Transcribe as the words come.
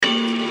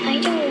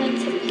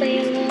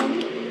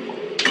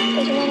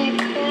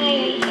I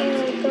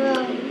hear a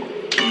groan.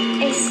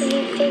 I see a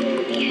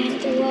figure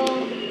behind the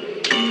wall.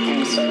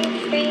 I'm so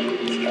afraid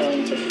it's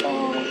going to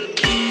fall.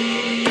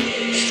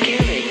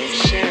 Scaring is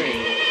sharing.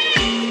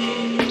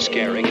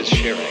 Scaring is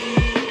sharing.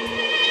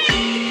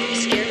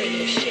 Scaring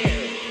is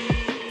sharing.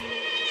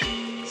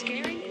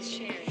 Scaring is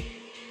sharing.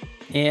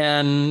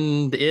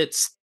 And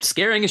it's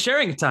scaring is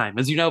sharing time,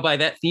 as you know by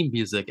that theme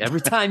music.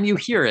 Every time you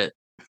hear it,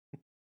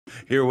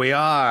 Here we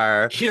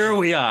are. here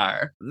we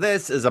are.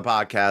 This is a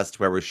podcast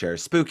where we share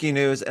spooky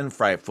news and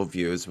frightful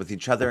views with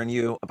each other and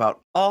you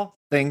about all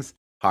things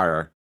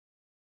horror.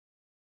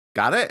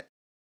 Got it?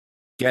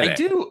 Get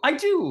it. I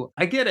do.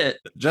 I get it.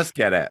 Just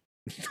get it.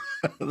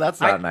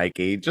 That's not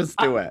Nike. Just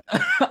do it.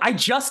 I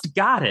just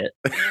got it.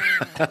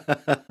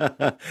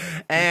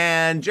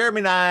 And Jeremy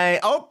and I,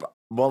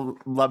 well,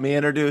 let me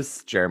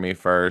introduce Jeremy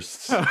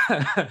first.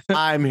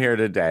 I'm here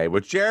today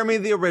with Jeremy,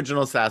 the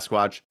original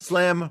Sasquatch,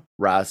 Slim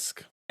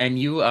Rusk. And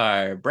you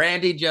are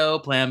Brandy Joe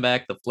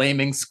Planback, the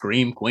flaming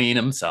scream queen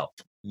himself.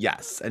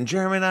 Yes, and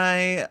Jeremy and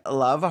I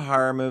love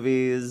horror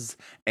movies,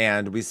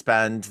 and we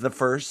spend the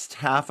first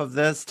half of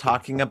this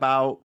talking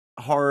about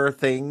horror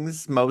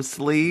things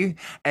mostly,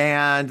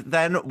 and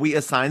then we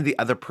assign the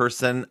other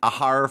person a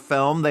horror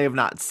film they have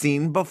not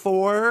seen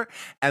before,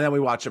 and then we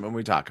watch them and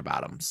we talk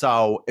about them.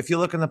 So if you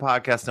look in the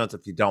podcast notes,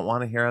 if you don't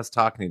want to hear us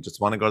talk and you just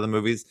want to go to the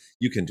movies,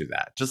 you can do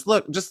that. Just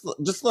look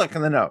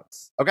in the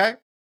notes, okay?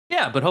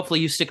 Yeah, but hopefully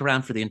you stick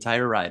around for the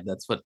entire ride.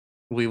 That's what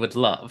we would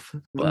love.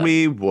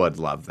 We would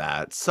love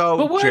that. So,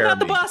 but we're Jeremy, not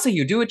the boss of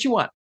you. Do what you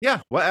want.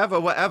 Yeah,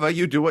 whatever.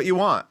 You do what you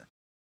want.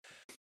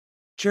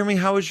 Jeremy,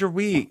 how was your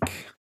week?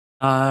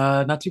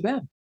 Not too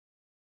bad.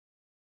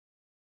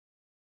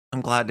 I'm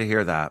glad to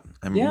hear that.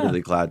 I'm Yeah.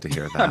 really glad to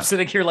hear that. I'm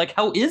sitting here like,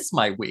 how is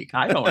my week?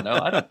 I don't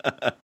know.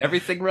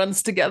 Everything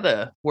runs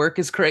together. Work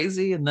is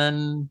crazy, and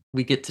then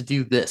we get to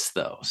do this,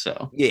 though.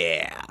 So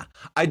Yeah.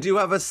 I do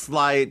have a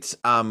slight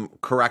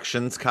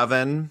corrections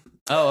coven.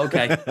 Oh,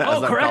 okay. As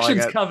I'm Corrections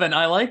calling it. coven.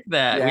 I like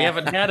that. Yeah. We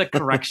haven't had a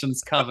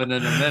corrections coven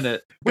in a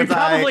minute. We 'Cause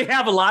probably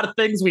have a lot of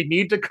things we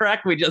need to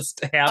correct. We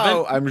just haven't.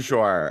 Oh, I'm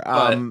sure.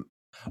 But-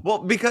 Well,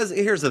 because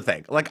here's the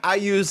thing. Like, I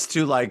used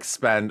to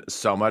spend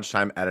so much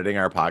time editing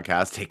our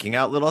podcast, taking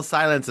out little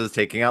silences,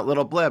 taking out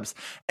little blips,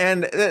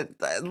 and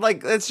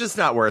it's just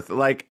not worth it.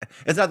 Like,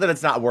 it's not that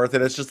it's not worth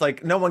it. It's just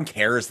no one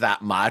cares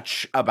that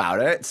much about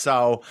it.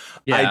 So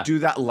Yeah. I do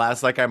that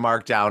less. Like, I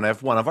mark down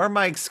if one of our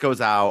mics goes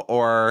out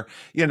or,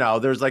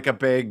 there's a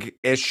big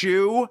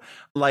issue,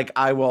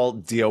 I will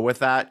deal with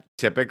that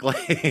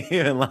typically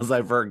unless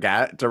I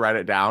forget to write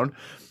it down.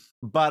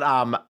 But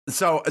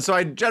so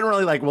I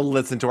generally will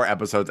listen to our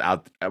episodes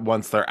out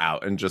once they're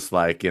out and just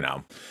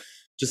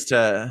just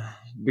to,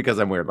 because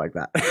I'm weird like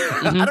that.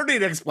 Mhm. I don't need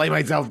to explain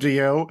myself to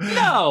you.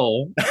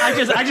 No,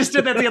 I just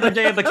did that the other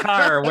day in the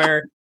car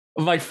where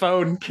my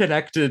phone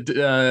connected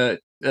to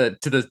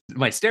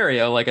my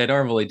stereo like I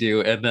normally do,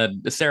 and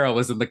then Sarah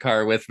was in the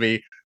car with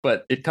me.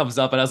 But it comes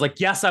up, and I was like,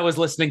 "Yes, I was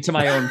listening to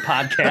my own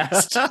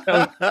podcast.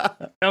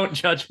 Don't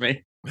judge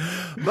me."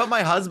 But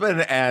my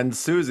husband and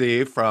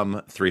Susie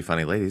from Three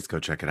Funny Ladies, go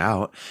check it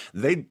out.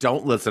 They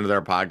don't listen to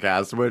their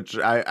podcast, which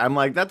I'm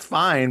like, that's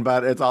fine,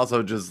 but it's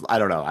also just, I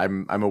don't know.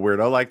 I'm a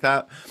weirdo like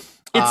that.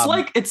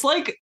 It's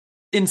like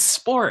in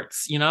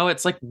sports,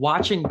 it's like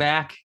watching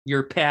back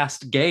your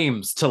past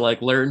games to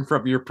learn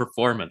from your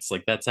performance.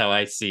 That's how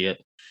I see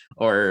it,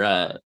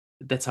 or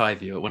that's how I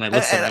view it. When I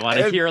listen, I want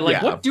to hear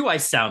yeah. what do I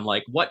sound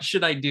like? What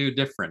should I do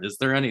different? Is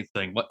there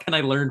anything? What can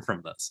I learn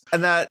from this?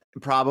 And that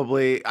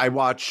probably, I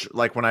watch,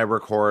 when I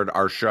record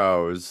our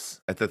shows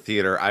at the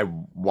theater, I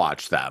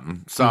watch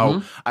them.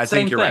 So I Same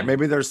think you're right. thing.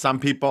 Maybe there's some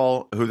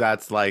people who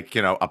that's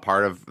a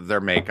part of their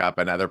makeup,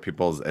 and other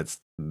people's it's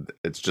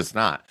just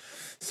not.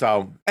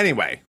 So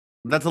anyway,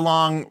 that's a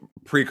long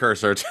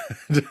precursor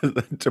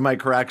to my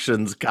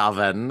corrections,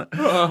 Calvin.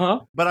 Uh-huh.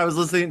 But I was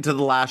listening to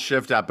the Last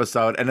Shift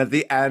episode, and at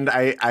the end,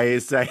 I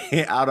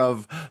say, out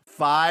of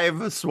 5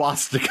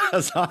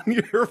 swastikas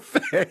on your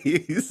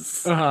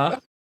face, Uh-huh.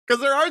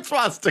 because there aren't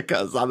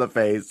swastikas on the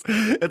face.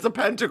 It's a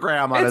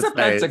pentagram on It's his a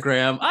face.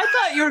 pentagram. I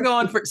thought you were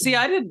going for. See,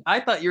 I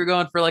thought you were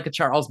going for a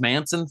Charles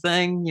Manson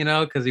thing,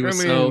 because he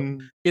was so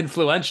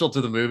influential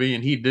to the movie,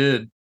 and he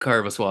did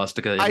carve a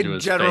swastika into I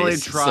his generally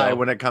face, try so.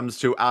 when it comes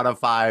to out of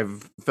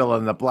 5 fill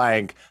in the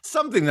blank,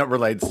 something that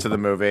relates to the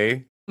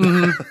movie.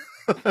 Mhm.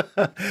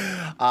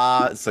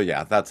 So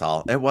yeah, that's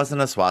all. It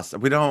wasn't a swastika.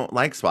 We don't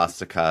like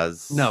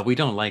swastikas. No, we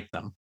don't like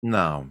them.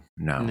 No,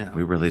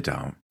 we really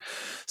don't.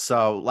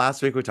 So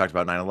last week we talked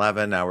about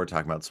 9/11. Now we're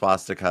talking about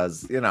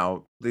swastikas.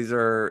 These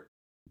are.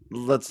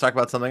 Let's talk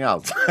about something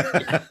else.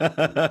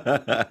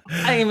 I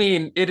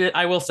mean,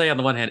 I will say on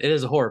the one hand, it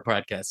is a horror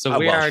podcast, so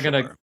we are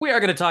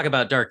gonna talk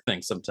about dark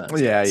things sometimes.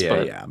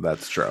 Yeah,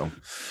 that's true.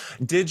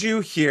 Did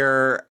you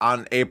hear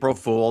on April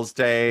Fool's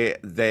Day?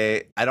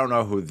 I don't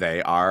know who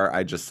they are.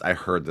 I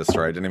heard this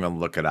story. I didn't even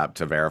look it up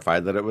to verify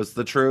that it was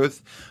the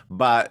truth.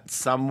 But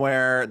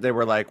somewhere they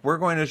were like, "We're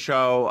going to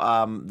show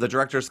the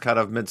director's cut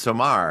of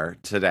Midsommar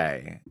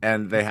today,"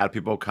 and they had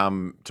people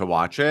come to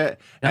watch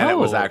it, and it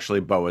was Oh.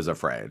 actually Beau is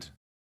Afraid.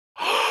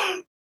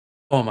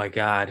 Oh my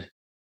god.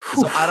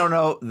 So I don't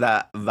know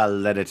the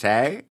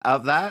validity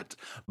of that,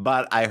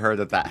 but I heard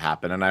that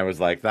happened, and I was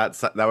like,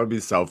 that would be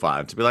so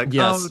fun to be like, oh,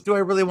 Yes. do I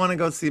really want to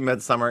go see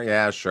Midsummer?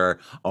 Yeah, sure.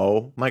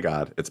 Oh my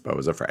God, it's Beau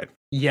is Afraid.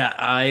 Yeah,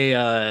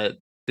 I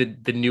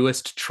the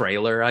newest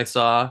trailer I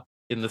saw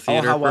in the Oh,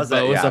 theater how for was it?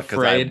 Beau is Yeah, because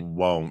I Afraid.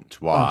 won't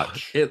Oh,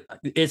 watch.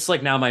 it's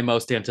like now my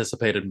most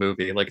anticipated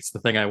movie. Like it's the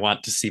thing I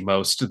want to see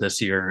most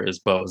this year is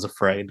Beau is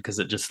Afraid because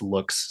it just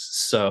looks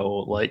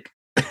so like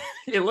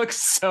it looks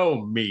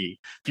so me.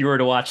 If you were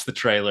to watch the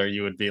trailer,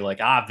 you would be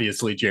like,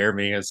 obviously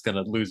Jeremy is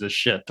gonna lose his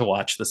shit to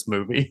watch this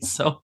movie.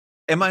 So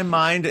In my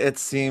mind, it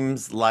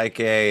seems like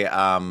a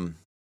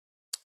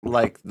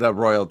like the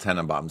Royal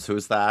Tenenbaums.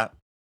 Who's that?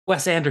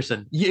 Wes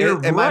Anderson,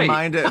 you're In my right.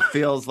 mind, it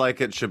feels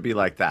like it should be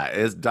like that.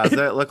 Does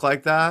it look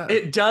like that?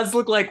 It does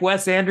look like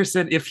Wes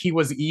Anderson if he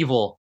was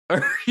evil. Or,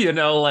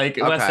 like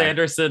Wes Okay.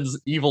 Anderson's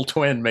evil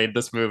twin made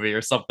this movie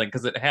or something,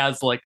 because it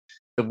has like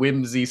the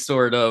whimsy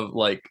sort of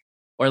like,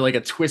 or like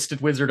a twisted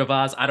Wizard of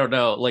Oz. I don't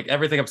know. Like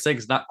everything I'm saying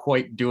is not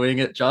quite doing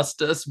it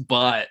justice,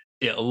 but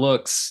it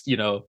looks,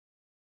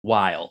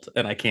 wild,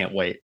 and I can't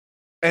wait.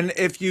 And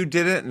if you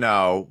didn't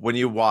know when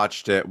you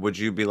watched it, would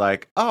you be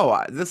like,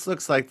 "Oh, this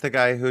looks like the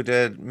guy who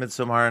did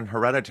Midsommar and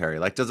Hereditary"?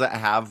 Like, does it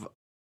have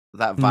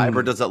that vibe,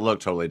 or Mm. does it look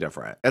totally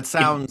different? It It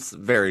sounds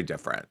very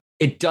different.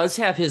 it does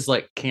have his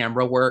like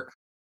camera work.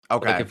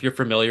 Like Okay, if you're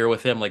familiar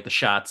with him, like the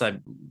shots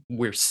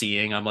we're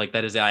seeing, I'm like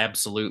that is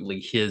absolutely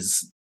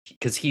his,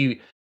 because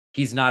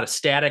he's not a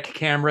static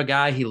camera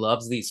guy. He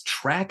loves these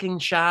tracking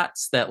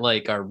shots that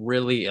like are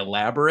really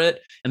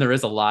elaborate, and there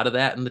is a lot of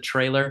that in the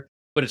trailer.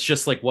 But it's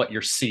just like what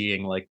you're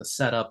seeing, like the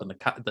setup and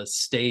the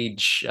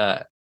stage,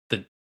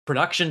 the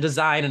production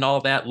design, and all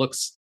of that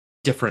looks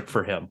different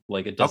for him.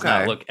 Like it does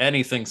not okay. look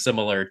anything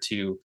similar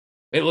to.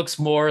 It looks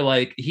more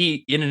like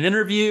he in an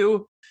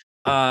interview.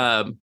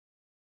 Um,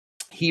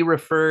 he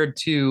referred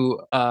to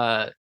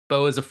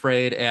Beau is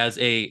Afraid as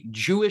a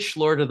Jewish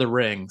Lord of the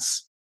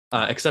Rings,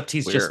 except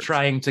he's just Weird.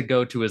 trying to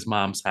go to his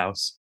mom's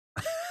house.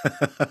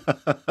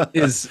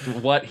 Is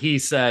what he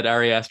said.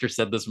 Ari Aster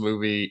said this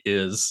movie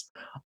is,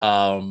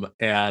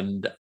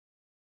 and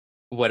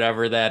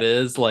whatever that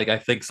is, like I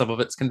think some of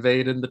it's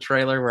conveyed in the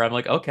trailer. Where I'm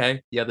like,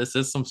 okay, yeah, this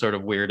is some sort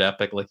of weird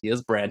epic. Like he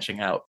is branching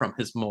out from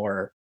his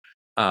more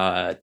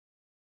uh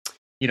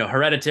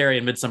Hereditary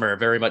and Midsummer are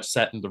very much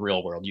set in the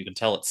real world. You can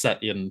tell it's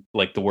set in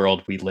like the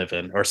world we live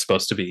in, or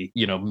supposed to be,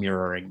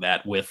 mirroring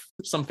that with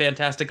some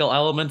fantastical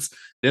elements.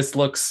 This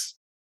looks,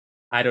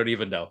 I don't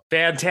even know.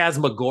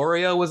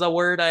 Phantasmagoria was a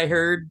word I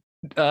heard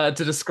to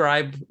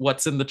describe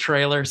what's in the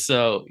trailer.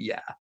 So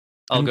yeah,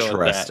 I'll go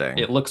with that. Interesting.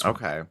 It looks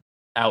Okay.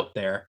 out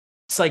there,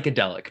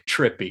 psychedelic,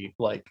 trippy.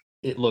 Like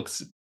it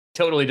looks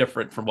totally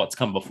different from what's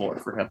come before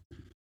for him.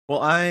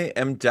 Well, I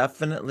am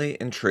definitely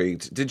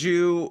intrigued.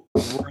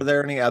 Were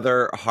there any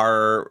other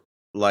horror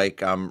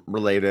like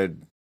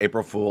related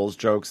April Fool's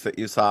jokes that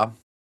you saw?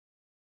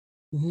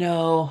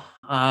 No,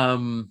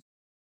 I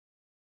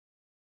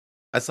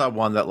saw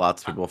one that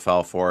lots of people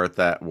fell for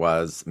that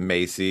was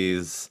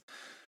Macy's.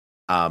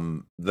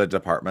 The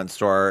department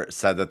store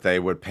said that they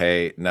would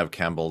pay Nev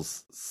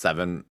Campbell's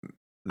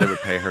they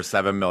would pay her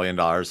 $7 million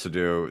to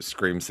do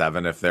Scream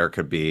 7 if there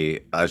could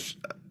be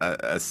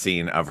a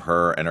scene of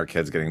her and her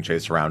kids getting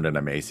chased around in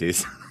a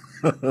Macy's.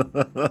 I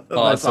saw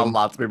awesome.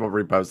 lots of people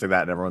reposting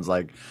that, and everyone's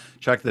like,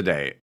 check the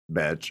date,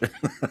 bitch.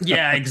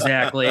 Yeah,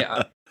 exactly.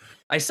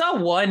 I saw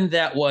one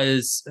that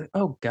was,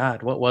 oh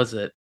God, what was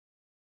it?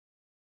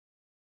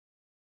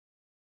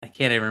 I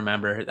can't even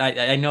remember.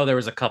 I know there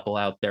was a couple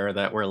out there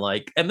that were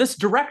like, and this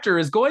director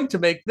is going to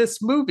make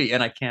this movie,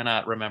 and I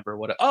cannot remember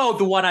what. Oh,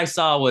 the one I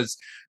saw was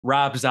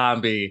Rob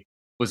Zombie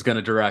was going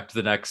to direct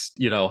the next,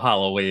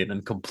 Halloween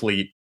and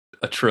complete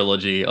a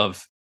trilogy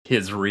of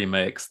his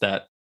remakes.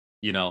 That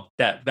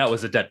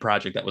was a dead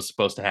project that was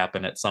supposed to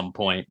happen at some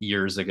point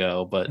years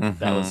ago, but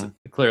that was Mhm.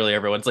 clearly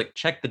everyone's like,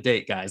 check the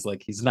date, guys.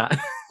 Like he's not,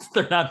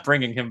 they're not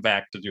bringing him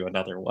back to do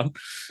another one.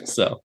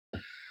 So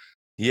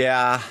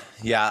Yeah,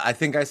 yeah. I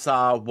think I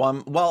saw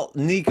one. Well,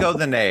 Nico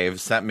the Knave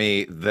sent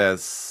me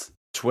this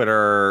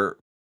Twitter.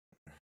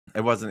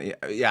 It wasn't,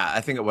 yeah,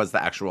 I think it was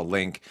the actual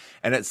link.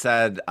 And it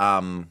said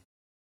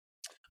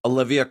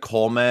Olivia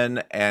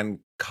Colman and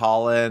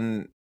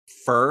Colin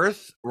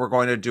Firth were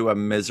going to do a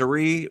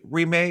Misery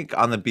remake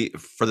on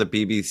for the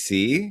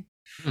BBC.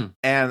 hmm.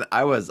 And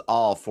I was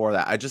all for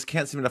that. I just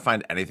can't seem to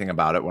find anything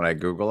about it when I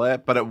Google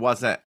it, but it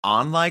wasn't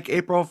on like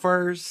April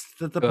 1st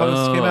that the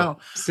post came Oh,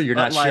 out. so you're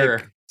But not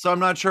sure. so I'm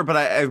not sure, but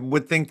I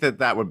would think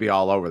that would be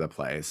all over the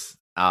place.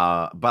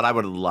 But I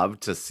would love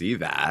to see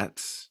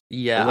that.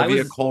 Yeah,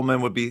 Olivia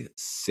Colman would be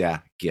so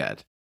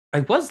good.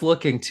 I was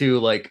looking to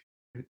like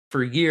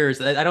for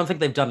years. I don't think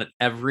they've done it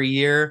every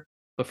year,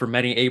 but for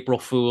many April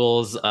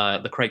Fools,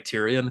 the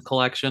Criterion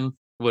Collection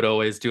would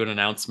always do an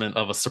announcement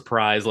of a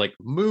surprise like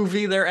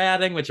movie they're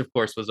adding, which of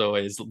course was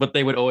always, but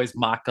they would always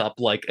mock up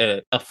like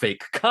a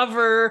fake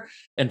cover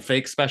and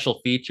fake special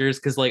features.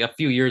 Cause like a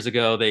few years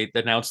ago, they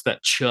announced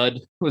that Chud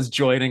was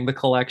joining the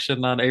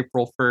collection on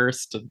April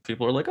 1st, and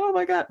people were like, oh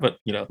my God. But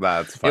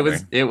That's it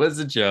funny. was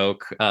a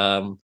joke.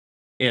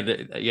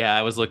 And yeah,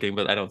 I was looking,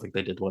 but I don't think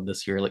they did one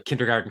this year. Like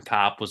Kindergarten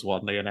Cop was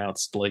one they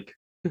announced like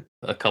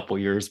a couple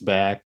years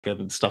back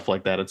and stuff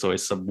like that. It's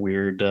always some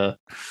weird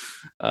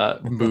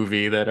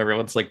movie that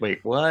everyone's like, wait,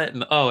 what?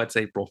 And oh, it's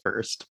April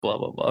 1st, blah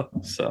blah blah.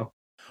 So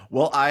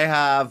Well, I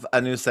have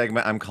a new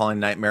segment I'm calling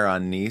Nightmare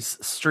on Niece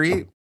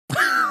Street.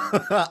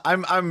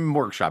 I'm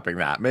workshopping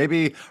that.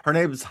 Maybe her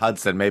name's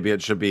Hudson. Maybe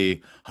it should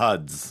be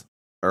Huds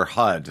or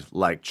Hud,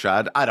 like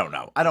Chud. I don't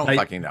know. I don't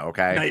fucking know,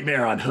 okay?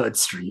 Nightmare on Hood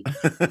Street.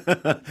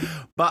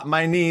 But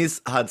my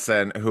niece,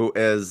 Hudson, who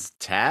is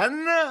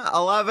 10,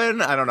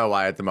 11, I don't know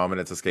why at the moment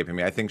it's escaping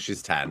me. I think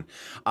she's 10.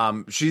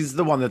 She's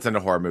the one that's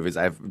into horror movies.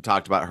 I've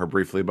talked about her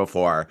briefly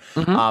before.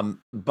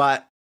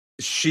 But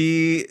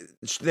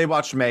they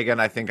watched Megan.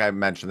 I think I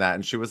mentioned that.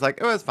 And she was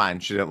like, it was fine.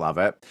 She didn't love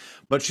it.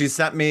 But she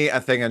sent me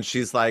a thing and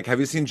she's like, have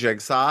you seen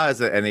Jigsaw?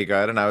 Is it any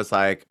good? And I was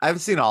like,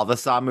 I've seen all the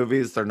Saw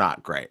movies. They're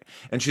not great.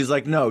 And she's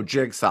like, no,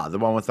 Jigsaw, the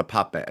one with the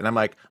puppet. And I'm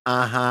like,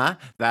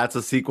 that's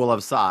a sequel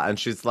of Saw. And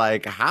she's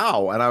like,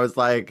 how? And I was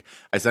like,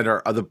 I sent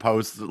her the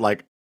post,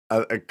 like,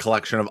 a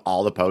collection of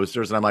all the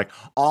posters, and I'm like,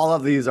 all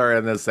of these are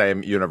in the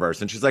same universe.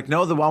 And she's like,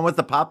 no, the one with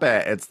the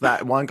puppet, it's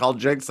that one called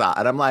Jigsaw.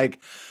 And I'm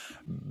like,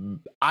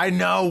 I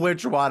know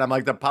which one. I'm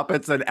like, the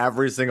puppets in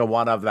every single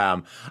one of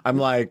them. I'm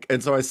like,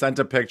 and so I sent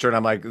a picture and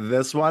I'm like,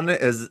 this one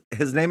is,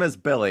 his name is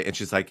Billy. And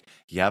she's like,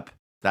 yep,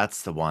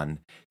 that's the one.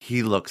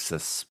 He looks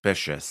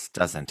suspicious,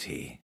 doesn't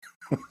he?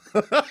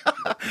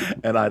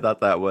 And I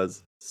thought that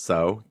was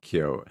so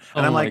cute.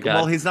 And I'm like,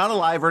 well, he's not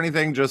alive or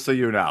anything, just so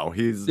you know.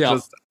 He's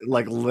just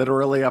like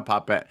literally a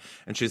puppet.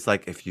 And she's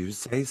like, if you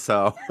say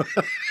so.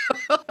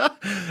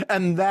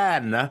 And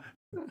then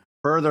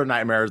further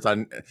Nightmare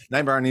on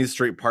Niece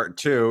Street Part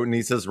 2,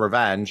 Niece's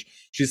Revenge.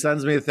 She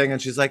sends me a thing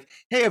and she's like,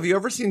 hey, have you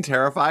ever seen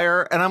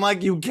Terrifier? And I'm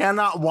like, you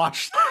cannot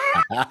watch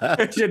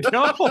that.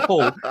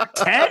 No.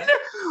 10?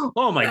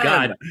 Oh my 10.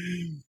 God.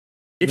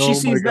 If she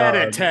sees that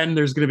at 10,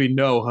 there's going to be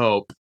no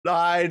hope.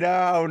 I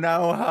know,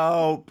 no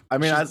hope. I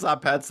mean, I saw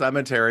Pet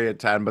Sematary at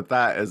 10, but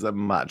that is a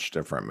much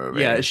different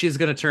movie. Yeah, she's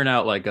going to turn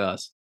out like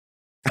us.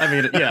 I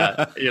mean,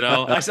 yeah, you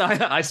know, I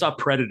saw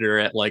Predator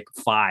at like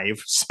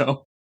 5,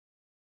 so.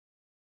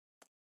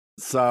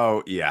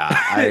 So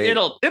yeah,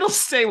 it'll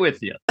stay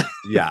with you.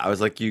 Yeah, I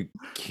was like, you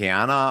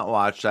cannot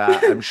watch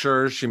that. I'm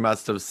sure she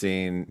must have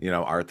seen,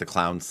 Art the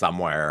Clown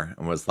somewhere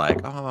and was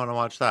like, oh, I want to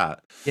watch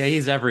that. Yeah,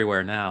 he's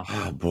everywhere now.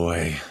 Oh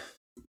boy.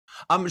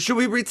 Should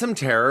we read some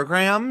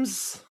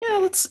teragrams? Yeah,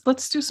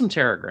 let's do some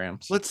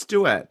teragrams. Let's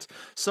do it.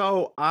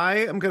 So I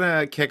am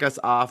gonna kick us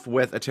off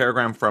with a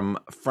teragram from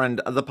friend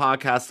of the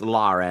podcast,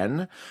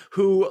 Lauren,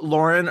 who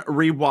Lauren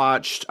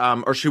rewatched,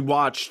 or she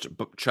watched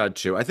Chud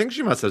 2. I think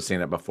she must have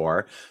seen it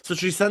before. So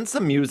she sent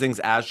some musings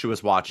as she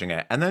was watching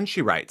it, and then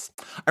she writes,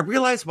 I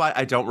realize why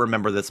I don't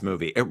remember this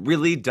movie. It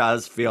really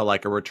does feel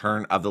like a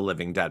Return of the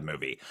Living Dead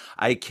movie.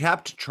 I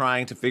kept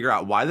trying to figure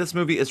out why this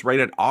movie is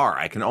rated R.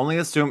 I can only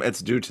assume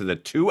it's due to the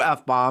 2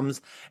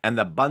 F-bombs and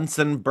the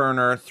Bunsen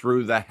burner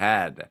through the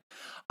head.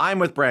 I'm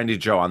with Brandy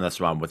Joe on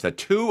this one with a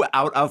 2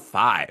 out of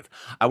 5.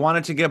 I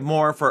wanted to give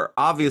more for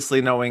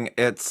obviously knowing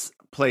its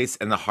place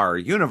in the horror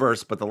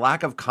universe, but the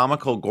lack of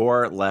comical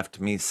gore left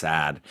me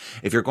sad.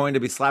 If you're going to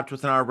be slapped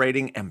with an R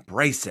rating,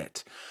 embrace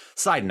it.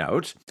 Side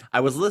note,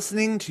 I was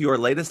listening to your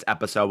latest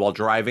episode while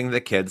driving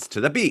the kids to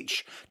the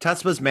beach.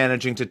 Tess was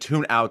managing to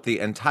tune out the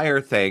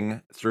entire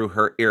thing through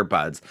her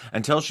earbuds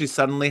until she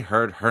suddenly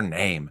heard her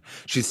name.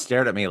 She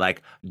stared at me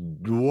like,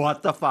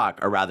 what the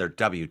fuck? Or rather,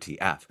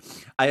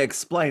 WTF. I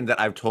explained that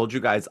I've told you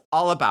guys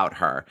all about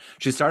her.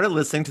 She started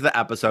listening to the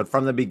episode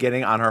from the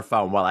beginning on her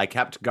phone while I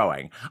kept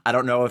going. I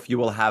don't know if you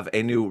will have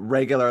a new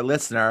regular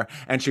listener,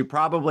 and she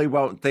probably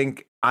won't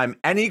think I'm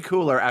any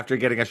cooler after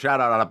getting a shout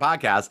out on a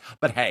podcast,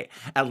 but hey,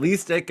 at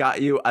least it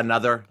got you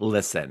another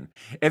listen.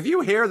 If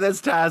you hear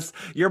this, Tess,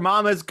 your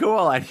mom is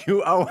cool and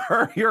you owe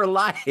her your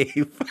life.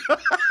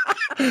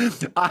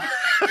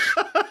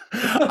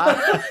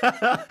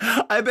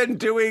 I've been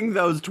doing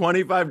those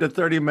 25 to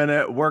 30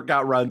 minute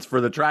workout runs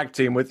for the track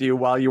team with you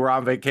while you were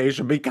on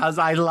vacation because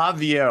I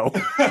love you.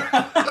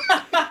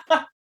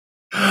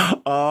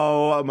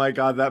 Oh my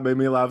God, that made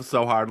me laugh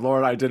so hard.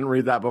 Lord, I didn't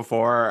read that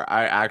before.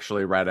 I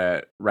actually read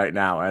it right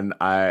now, and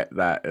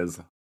that is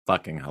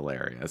fucking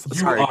hilarious.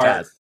 Sorry,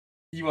 Tess.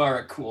 You are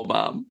a cool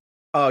mom.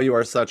 Oh, you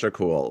are such a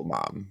cool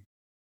mom.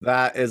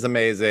 That is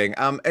amazing.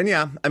 And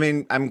yeah, I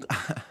mean,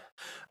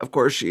 of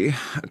course she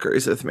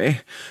agrees with me.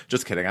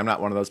 Just kidding. I'm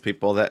not one of those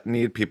people that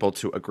need people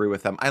to agree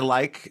with them. I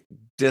like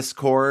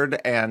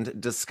discord and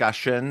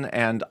discussion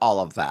and all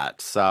of that.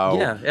 So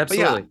yeah,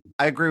 absolutely. Yeah,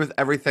 I agree with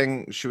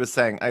everything she was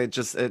saying.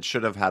 It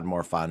should have had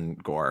more fun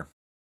gore.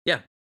 Yeah.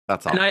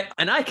 That's all.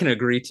 And I can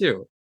agree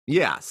too.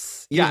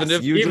 Yes. Even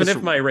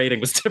if my rating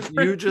was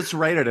different. You just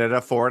rated it a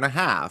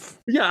 4.5.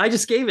 Yeah, I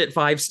just gave it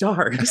 5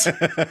 stars.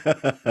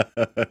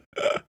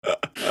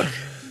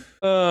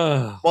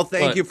 Well,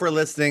 thank you for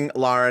listening,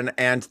 Lauren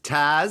and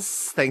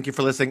Taz. Thank you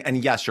for listening.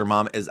 And yes, your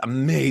mom is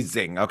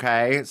amazing.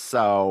 Okay.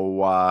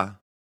 So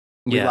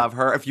we love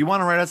her. If you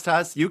want to write us,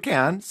 Taz, you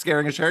can.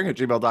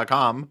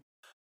 scaringandSharing@gmail.com.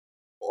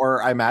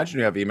 Or I imagine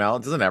you have email.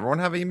 Doesn't everyone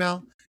have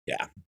email?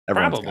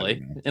 Everyone's got Probably,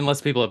 email.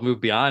 unless people have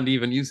moved beyond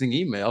even using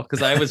email.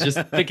 Because I was just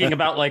thinking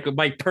about like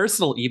my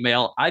personal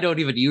email, I don't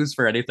even use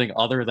for anything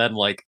other than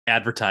like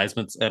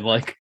advertisements and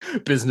like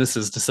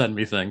businesses to send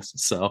me things.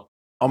 So,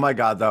 Oh my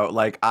God, though.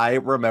 Like, I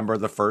remember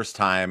the first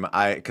time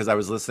because I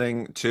was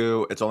listening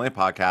to It's Only a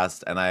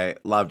Podcast and I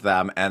loved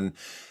them. And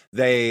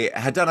they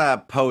had done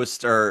a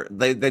post, or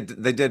they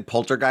did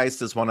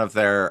Poltergeist as one of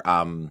their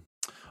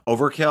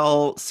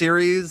Overkill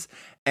series.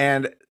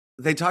 And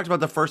they talked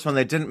about the first one.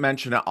 They didn't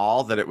mention at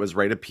all that it was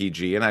rated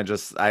PG. And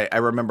I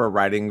remember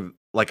writing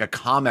like a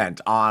comment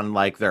on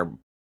like their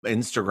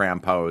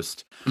Instagram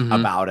post mhm,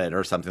 about it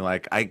or something,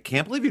 like, I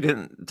can't believe you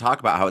didn't talk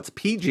about how it's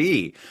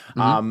PG.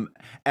 mhm.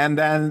 And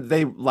then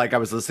I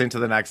was listening to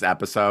the next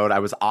episode. I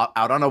was out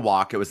on a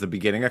walk. It was the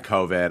beginning of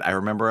COVID. I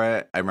remember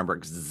it. I remember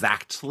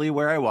exactly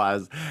where I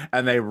was.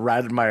 And they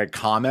read my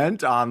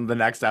comment on the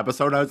next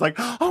episode. I was like,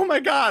 oh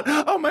my God.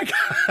 Oh my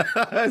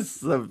God.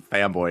 It's a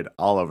fanboyed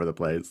all over the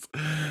place.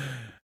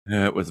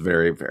 It was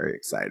very, very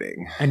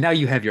exciting. And now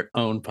you have your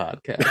own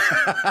podcast.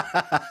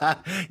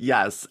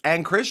 Yes,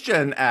 and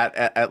Christian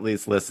at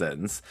least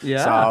listens.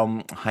 Yeah.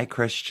 So hi,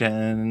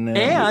 Christian.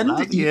 And We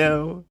love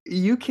you.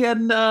 You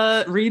can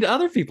read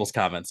other people's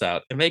comments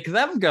out and make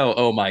them go,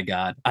 "Oh my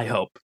God!" I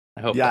hope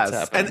that's Yes,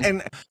 happening.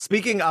 and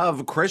speaking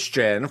of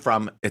Christian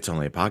from It's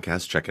Only a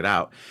Podcast, check it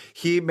out.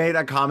 He made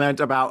a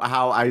comment about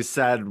how I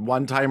said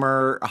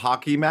one-timer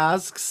hockey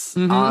masks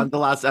Mhm. on the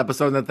last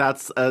episode, and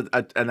that's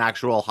an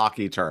actual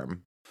hockey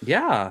term.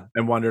 Yeah,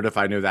 And wondered if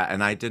I knew that,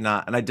 and I did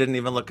not, and I didn't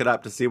even look it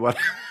up to see what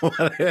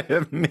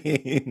it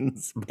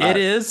means. it But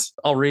is.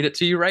 I'll read it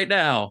to you right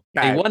now.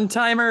 Okay. A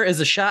one-timer is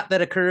a shot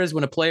that occurs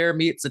when a player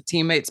meets a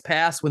teammate's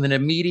pass with an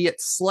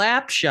immediate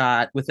slap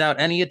shot without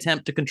any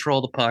attempt to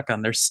control the puck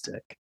on their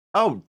stick.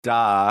 Oh,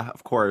 duh.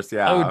 Of course,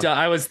 yeah. Oh,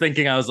 I was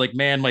like,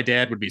 man, my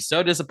dad would be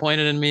so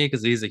disappointed in me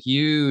because he's a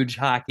huge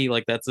hockey,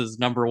 like that's his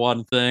number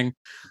one thing,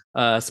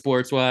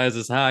 sports wise,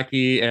 is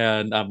hockey.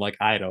 And I'm like,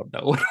 I don't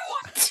know what a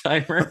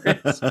one-timer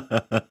is.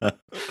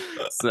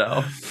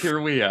 So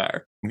here we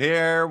are.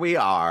 Here we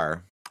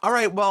are. All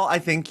right. Well, I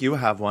think you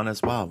have one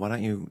as well. Why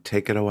don't you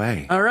take it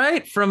away? All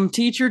right, from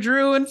Teacher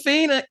Drew in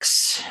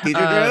Phoenix.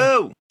 Teacher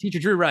Drew. Teacher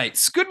Drew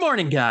writes, "Good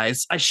morning,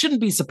 guys. I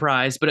shouldn't be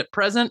surprised, but at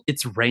present,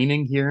 it's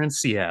raining here in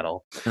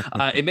Seattle.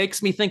 It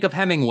makes me think of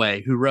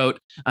Hemingway, who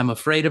wrote, 'I'm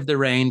afraid of the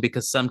rain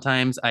because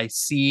sometimes I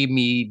see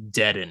me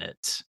dead in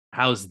it.'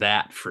 How's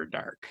that for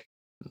dark?"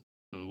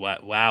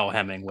 Wow,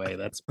 Hemingway.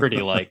 That's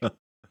pretty like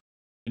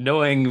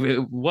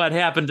knowing what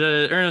happened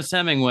to Ernest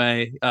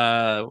Hemingway.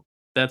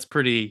 That's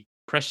pretty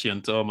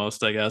prescient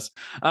almost, I guess.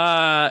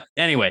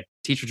 Anyway,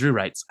 Teacher Drew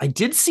writes, "I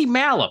did see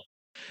Malum.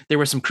 There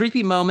were some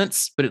creepy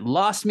moments, but it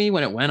lost me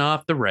when it went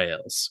off the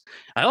rails.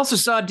 I also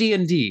saw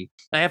D&D.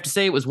 I have to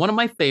say it was one of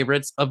my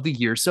favorites of the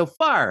year so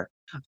far.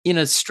 In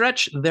a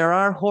stretch, there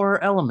are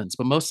horror elements,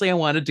 but mostly I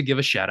wanted to give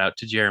a shout out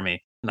to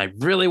Jeremy. And I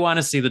really want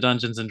to see the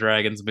Dungeons and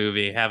Dragons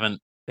movie.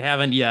 Haven't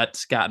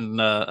yet gotten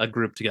a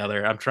group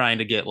together. I'm trying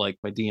to get like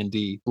my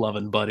D&D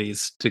loving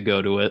buddies to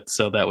go to it,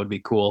 so that would be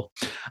cool."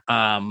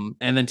 And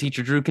then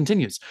Teacher Drew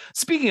continues,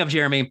 "Speaking of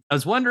Jeremy, I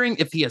was wondering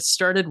if he has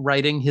started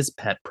writing his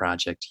pet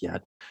project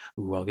yet."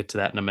 Ooh, I'll get to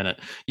that in a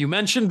minute. "You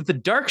mentioned the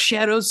Dark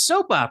Shadows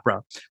soap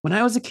opera. When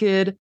I was a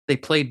kid, they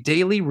played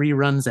daily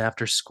reruns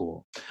after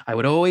school. I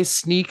would always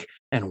sneak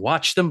and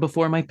watch them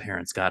before my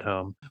parents got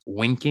home.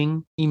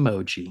 Winking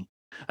emoji.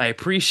 I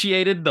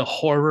appreciated the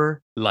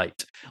horror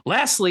light.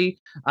 Lastly,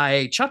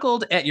 I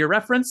chuckled at your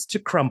reference to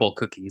crumble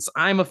cookies.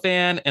 I'm a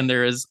fan, and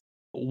there is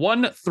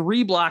one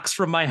 3 blocks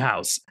from my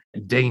house.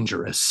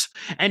 Dangerous.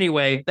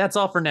 Anyway, that's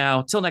all for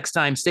now. Till next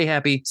time, stay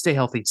happy, stay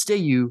healthy, stay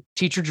you.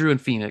 Teacher Drew in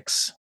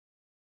Phoenix."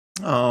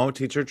 Oh,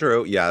 Teacher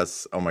Drew.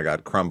 Yes. Oh my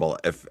God. Crumble.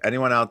 If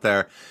anyone out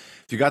there,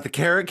 if you got the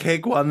carrot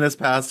cake one this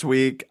past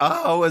week,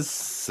 oh, it was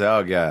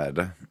so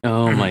good.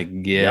 Oh my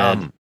God.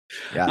 Yum.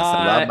 Yes,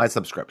 I love my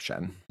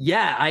subscription.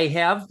 Yeah, I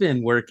have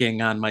been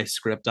working on my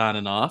script on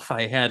and off.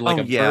 I had like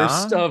Oh, a yeah?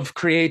 burst of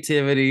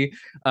creativity.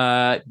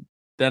 Then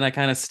I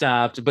kind of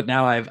stopped, but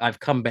now I've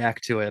come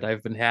back to it.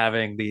 I've been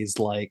having these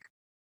like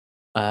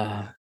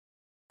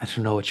I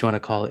don't know what you want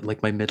to call it,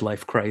 like my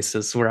midlife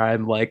crisis, where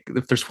I'm like,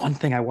 if there's one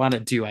thing I want to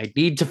do, I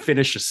need to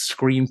finish a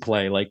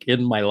screenplay like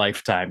in my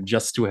lifetime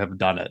just to have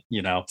done it.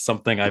 You know,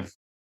 something I've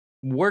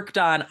worked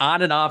on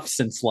and off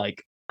since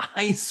like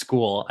high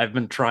school. I've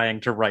been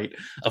trying to write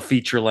a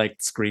feature length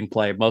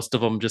screenplay. Most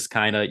of them just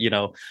kind of,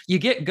 you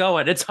get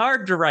going. It's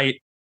hard to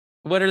write.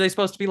 What are they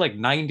supposed to be, like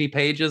 90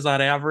 pages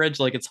on average?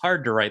 Like it's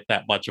hard to write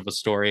that much of a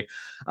story.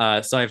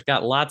 So I've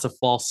got lots of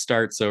false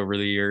starts over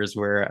the years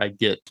where I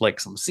get like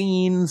some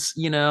scenes,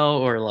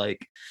 or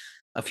like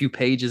a few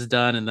pages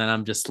done, and then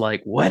I'm just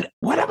like, what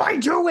am I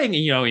doing?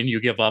 And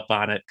you give up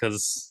on it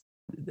because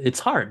it's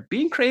hard.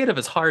 Being creative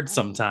is hard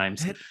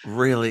sometimes. It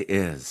really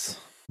is.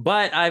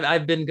 But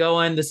I've been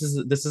going. This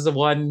is a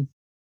one.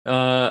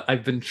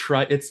 I've been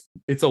trying.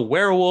 It's a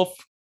werewolf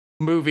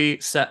movie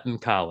set in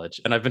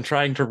college, and I've been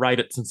trying to write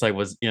it since I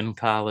was in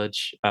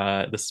college.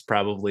 This is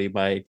probably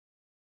my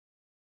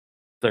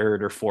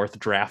third or fourth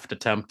draft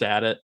attempt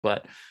at it,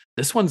 but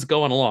this one's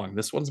going along.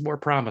 This one's more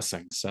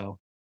promising. So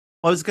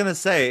I was gonna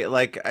say,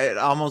 like, it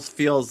almost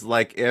feels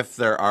like if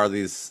there are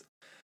these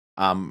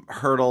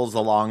hurdles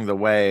along the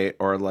way,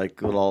 or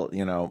like little,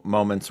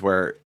 moments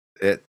where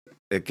it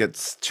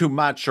gets too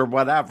much or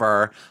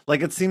whatever,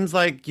 like it seems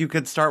like you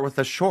could start with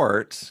a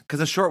short, because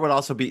a short would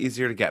also be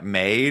easier to get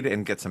made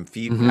and get some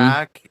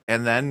feedback,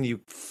 and then you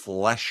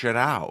flesh it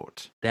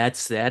out.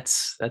 that's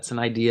an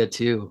idea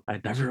too.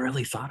 I've never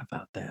really thought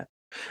about that.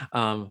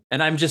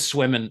 And I'm just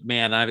swimming,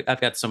 man.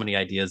 I've got so many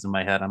ideas in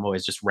my head. I'm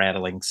always just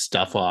rattling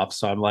stuff off.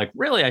 So I'm like,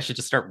 really, I should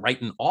just start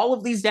writing all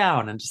of these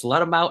down and just let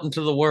them out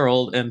into the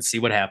world and see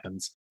what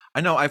happens. I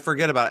know, I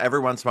forget about it.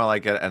 Every once in a while I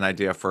get an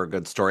idea for a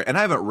good story, and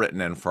I haven't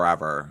written in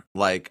forever.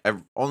 Like I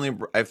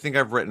think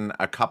I've written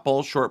a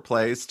couple short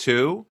plays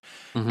too,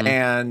 Mhm.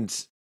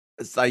 and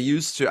I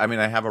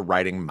have a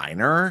writing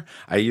minor.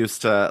 I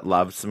used to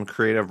love some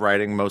creative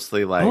writing,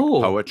 mostly like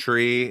Oh.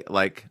 poetry,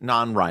 like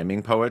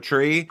non-rhyming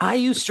poetry. I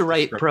used to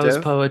write prose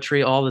Descriptive.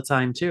 poetry all the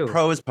time too.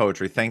 Prose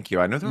poetry, thank you.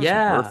 I know there was a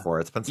Yeah. word for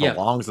it. It's been so Yeah,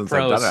 long since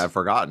I've prose. done it, I've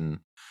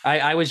forgotten.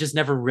 I was just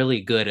never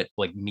really good at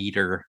like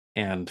meter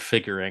and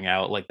figuring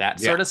out like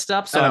that Yeah, sort of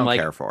stuff. So I I'm don't like,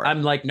 care for it.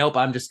 I'm like, nope,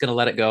 I'm just gonna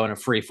let it go in a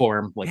free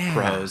form, like Yeah,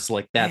 prose.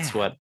 Like that's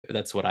yeah.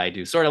 what I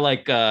do. Sort of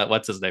like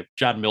what's his name?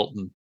 John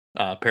Milton,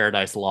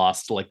 Paradise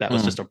Lost. Like that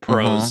was Mm, just a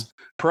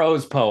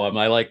prose poem.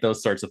 I like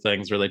those sorts of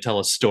things where they tell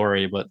a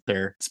story, but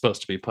they're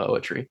supposed to be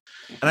poetry.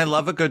 And I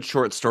love a good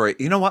short story.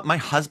 You know what? My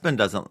husband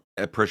doesn't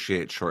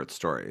appreciate short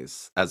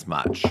stories as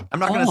much. I'm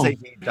not going to say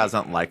Oh. he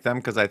doesn't like them,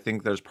 because I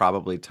think there's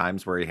probably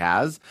times where he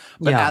has.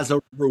 But Yeah. as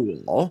a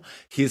rule,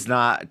 he's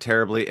not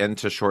terribly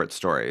into short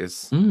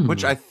stories,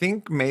 which Mm. I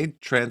think may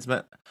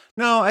transmit.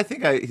 No, I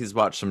think he's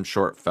watched some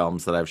short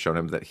films that I've shown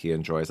him that he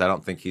enjoys. I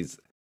don't think he's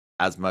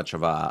as much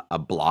of a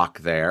block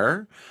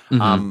there.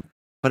 Mhm.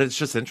 But it's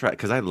just interesting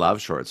because I love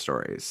short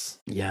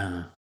stories.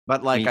 Yeah.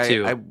 But like Me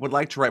too. I would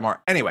like to write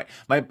more. Anyway,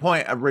 my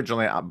point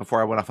originally,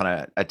 before I went off on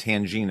a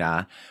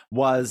tangina,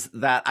 was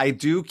that I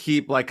do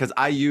keep, like, because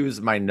I use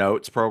my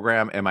notes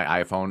program in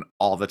my iPhone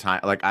all the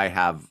time. Like I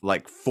have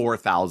like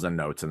 4,000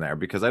 notes in there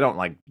because I don't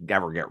like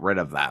ever get rid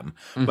of them.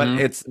 But Mhm.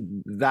 it's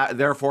that,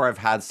 therefore I've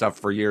had stuff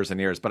for years and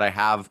years. But I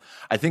have,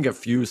 I think, a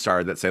few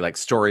started that say like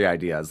story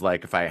ideas.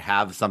 Like if I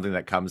have something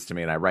that comes to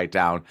me and I write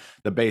down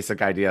the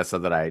basic idea so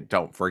that I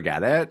don't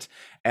forget it.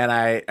 And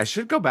I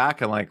should go back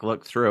and like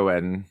look through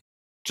and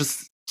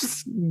just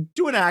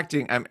do an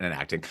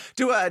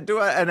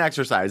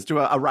exercise, do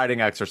a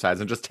writing exercise,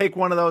 and just take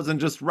one of those and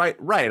just write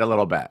a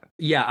little bit.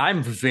 Yeah,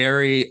 I'm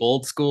very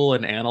old school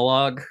and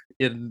analog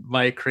in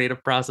my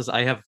creative process.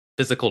 I have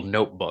physical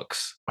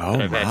notebooks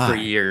that I've had for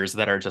years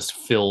that are just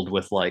filled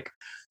with like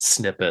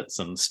snippets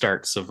and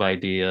starts of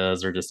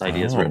ideas, or just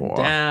ideas written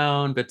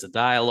down, bits of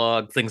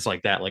dialogue, things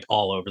like that, like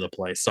all over the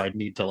place. So I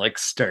need to like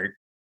start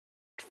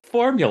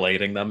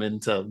formulating them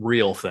into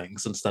real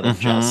things instead of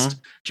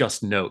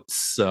just notes.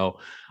 So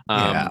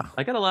Yeah.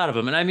 I got a lot of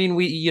them. And I mean,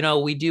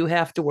 we do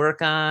have to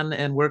work on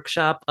and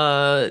workshop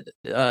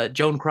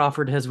Joan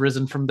Crawford Has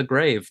Risen from the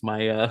Grave,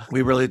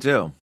 We really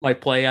do. my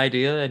play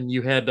idea, and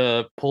you had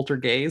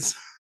Poltergeist.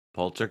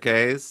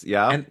 Poltergeist,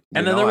 yeah. And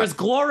then there was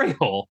Glory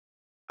Hole.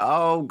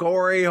 Oh,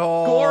 Gory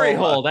Hole. Gory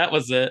Hole, that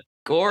was it.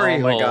 Gory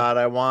Hole. Oh my god,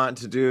 I want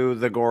to do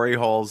the Gory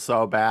Hole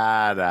so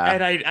bad.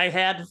 And I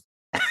had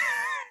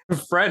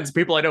friends,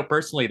 people I know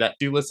personally that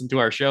do listen to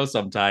our show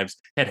sometimes,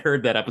 had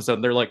heard that episode,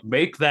 and they're like,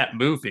 make that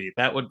movie.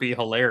 That would be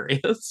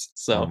hilarious.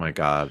 So oh my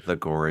god, the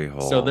Gory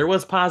Hole. So there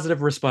was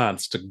positive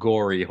response to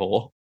Gory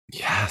Hole.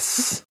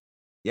 Yes.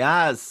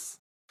 Yes.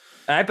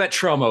 I bet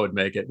Troma would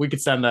make it. We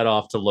could send that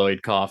off to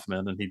Lloyd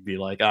Kaufman and he'd be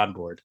like on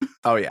board.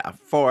 Oh yeah,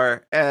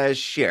 for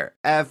sure.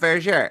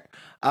 For sure.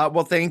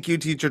 Well, thank you,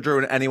 Teacher Drew,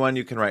 and anyone.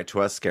 You can write to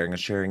us,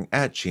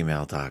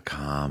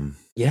 scaringandSharing@gmail.com.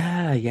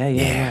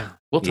 Yeah.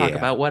 We'll talk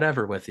about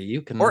whatever with you.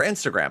 You can, or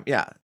Instagram.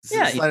 Yeah.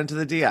 Slide into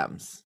the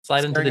DMs.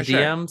 Slide into the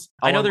DMs.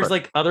 I know there's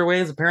like other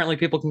ways. Apparently,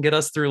 people can get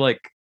us through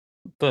like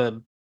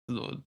the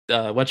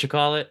what you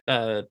call it,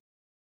 the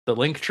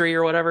link tree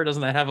or whatever.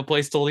 Doesn't that have a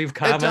place to leave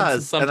comments? It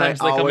does. Sometimes and I they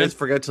come in. always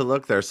forget to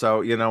look there.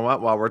 So you know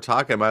what? While we're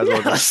talking, might as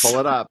well just pull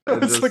it up.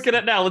 Let's look at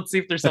it now. Let's see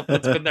if there's something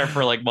that's been there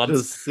for like months.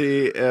 Just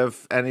see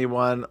if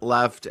anyone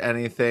left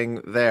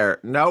anything there.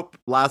 Nope.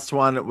 Last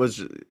one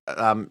was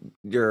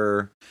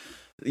your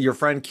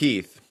friend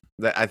Keith.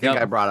 That I think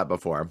I brought up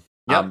before.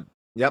 Yep.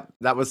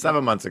 That was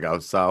 7 months ago.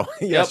 So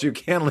yes, you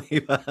can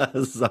leave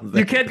us something.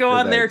 You can go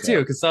on there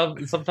too, because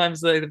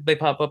sometimes they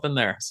pop up in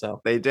there.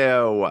 So they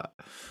do.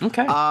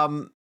 Okay.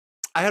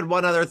 I had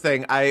one other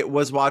thing. I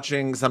was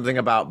watching something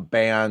about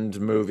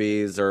banned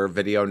movies or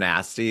video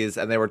nasties,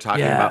 and they were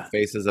talking about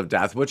Faces of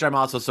Death, which I'm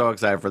also so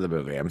excited for the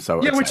movie. I'm so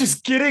excited. Which is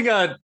getting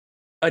a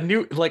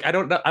new, like, I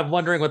don't know. I'm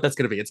wondering what that's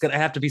going to be. It's going to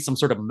have to be some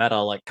sort of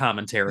meta like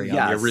commentary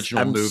on the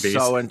original movies.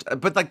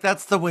 But like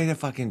that's the way to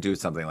fucking do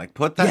something. Like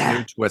put that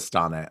new twist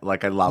on it.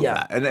 Like I love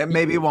that. And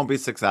maybe it won't be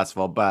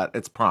successful, but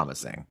it's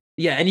promising.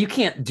 Yeah, and you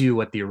can't do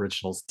what the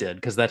originals did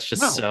because that's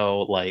just No.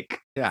 so like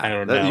Yeah, I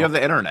don't know. you have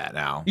the internet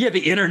now. Yeah,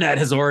 the internet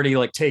has already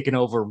like taken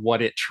over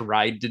what it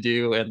tried to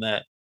do, and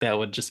that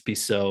would just be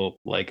so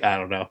like I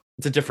don't know.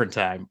 It's a different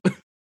time.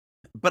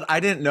 But I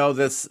didn't know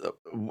this,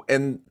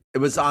 and it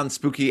was on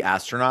Spooky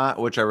Astronaut,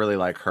 which I really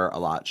like her a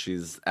lot.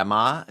 She's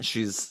Emma.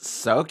 She's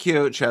so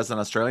cute. She has an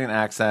Australian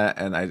accent,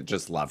 and I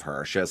just love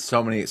her. She has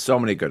so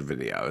many good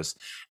videos.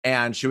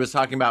 And she was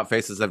talking about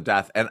Faces of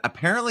Death, and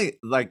apparently,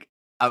 like,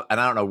 and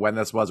I don't know when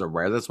this was or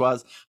where this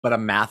was, but a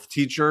math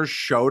teacher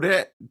showed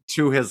it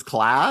to his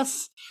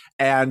class,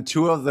 and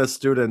two of the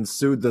students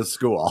sued the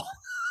school.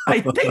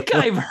 I think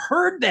I've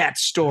heard that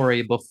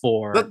story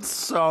before. That's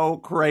so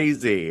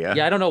crazy.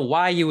 Yeah, I don't know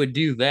why you would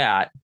do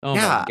that. Oh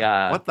my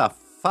god. What the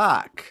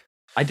fuck?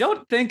 I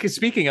don't think,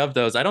 speaking of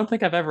those, I don't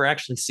think I've ever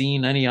actually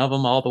seen any of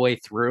them all the way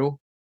through.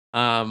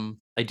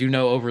 I do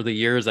know over the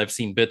years I've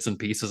seen bits and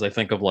pieces, I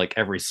think, of like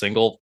every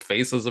single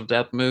Faces of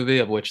Death movie,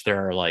 of which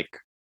there are like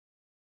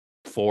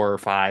 4 or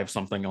 5,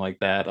 something like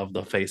that, of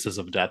the Faces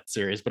of Death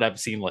series, but I've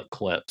seen like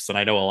clips, and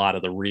I know a lot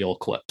of the real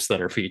clips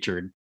that are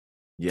featured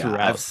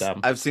throughout them.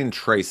 I've seen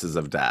Traces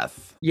of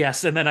Death.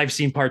 Yes, and then I've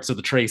seen parts of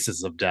the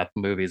Traces of Death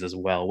movies as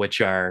well, which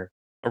are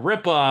a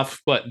ripoff,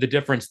 but the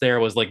difference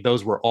there was like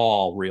those were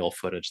all real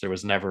footage. There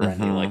was never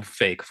any like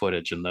fake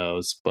footage in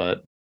those,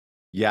 but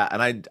yeah,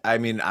 and I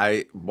mean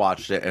I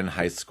watched it in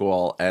high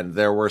school, and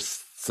there were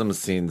some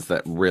scenes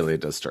that really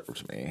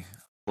disturbed me.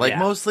 Like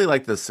mostly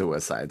like the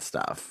suicide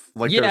stuff.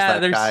 Like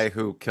there's guy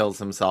who kills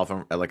himself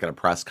like at a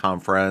press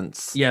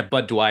conference. Yeah,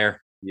 Bud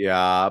Dwyer.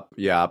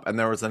 Yep. And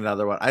there was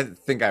another one. I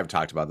think I've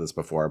talked about this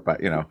before,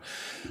 but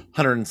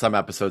 100 and some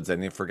episodes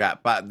and you forget.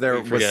 But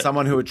there was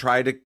someone who would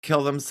try to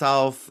kill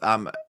themselves,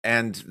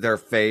 and their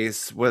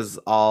face was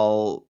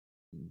all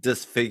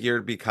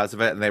disfigured because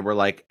of it, and they were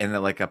like in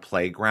like a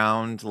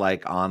playground,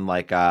 like on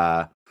like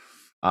a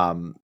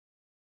kind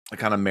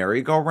of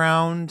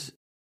merry-go-round,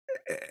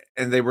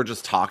 and they were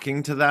just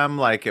talking to them.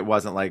 Like it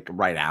wasn't like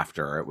right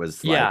after, it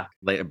was like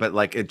late, but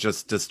like it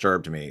just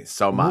disturbed me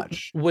so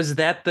much. Was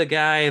that the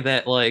guy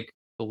that like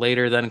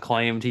later then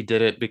claimed he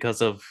did it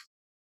because of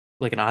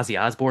like an Ozzy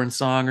Osbourne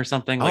song or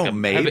something? Like a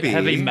maybe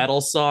heavy metal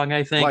song,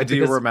 I think. Why, do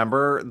you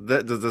remember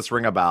does this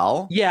ring a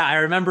bell? Yeah, I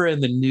remember in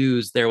the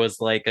news there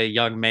was like a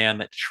young man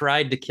that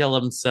tried to kill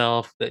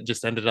himself that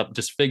just ended up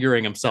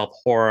disfiguring himself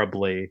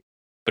horribly.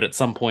 But at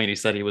some point he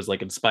said he was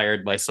like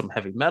inspired by some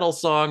heavy metal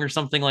song or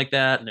something like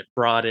that, and it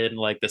brought in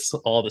like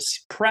all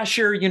this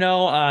pressure,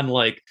 on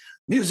like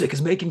music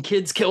is making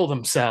kids kill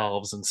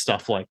themselves and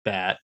stuff like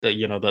that.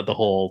 The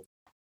whole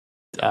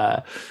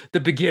the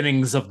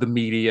beginnings of the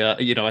media,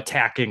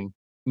 attacking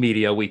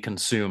media we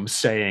consume,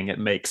 saying it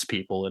makes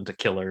people into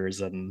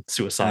killers and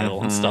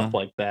suicidal and stuff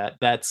like that.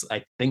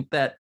 I think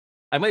that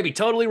I might be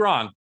totally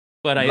wrong,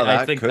 but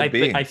I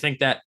think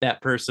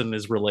that person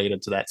is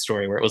related to that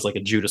story where it was like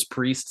a Judas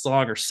Priest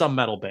song or some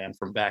metal band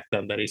from back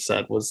then that he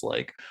said was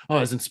like,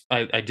 oh,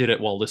 I did it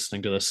while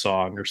listening to this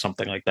song or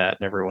something like that,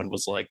 and everyone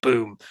was like,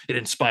 boom, it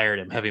inspired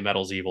him. Heavy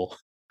metal's evil.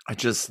 I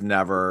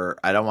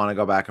don't want to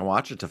go back and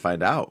watch it to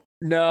find out.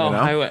 No,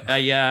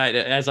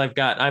 as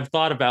I've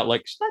thought about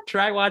like, should I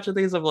try watching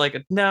these? I'm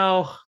like,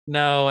 no.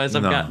 As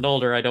I've gotten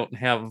older, I don't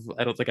think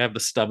I have the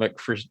stomach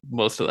for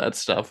most of that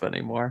stuff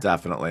anymore.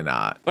 Definitely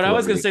not. But I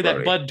was going to say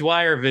that Bud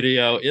Dwyer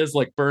video is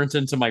like burnt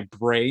into my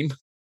brain.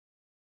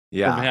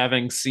 From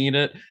having seen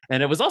it.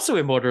 And it was also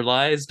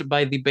immortalized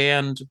by the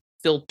band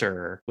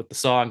Filter with the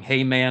song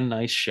Hey Man,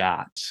 Nice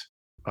Shot.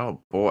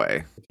 Oh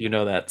boy. You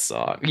know that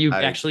song. You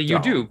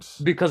do,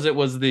 because it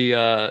was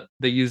they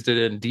used it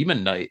in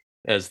Demon Knight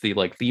as the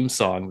like theme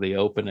song. The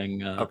opening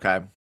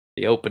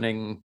the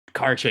opening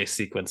car chase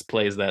sequence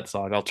plays that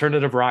song.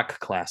 Alternative rock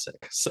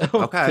classic.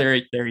 So there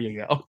you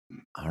go.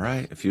 All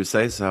right, if you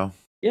say so.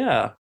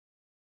 Yeah.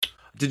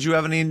 Did you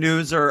have any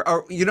news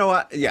or you know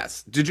what?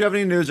 Yes. Did you have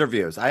any news or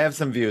views? I have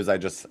some views. I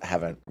just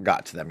haven't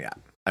got to them yet.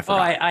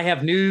 I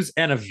have news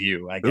and a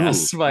view, I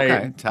guess.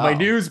 My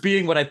news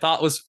being what I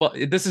thought was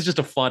fun. This is just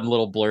a fun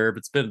little blurb.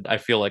 It's been, I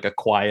feel like, a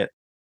quiet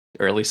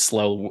or at least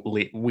slow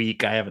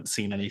week. I haven't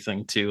seen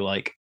anything too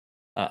like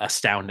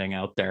astounding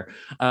out there.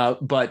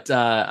 But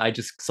I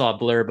just saw a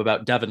blurb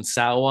about Devon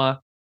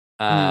Sawa,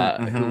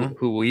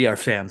 who we are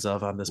fans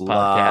of on this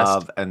podcast.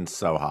 Love and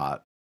so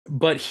hot.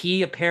 But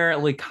he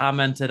apparently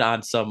commented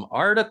on some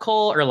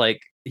article, or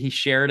like he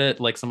shared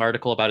it, like some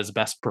article about his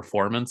best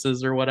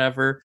performances or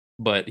whatever,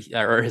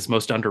 or his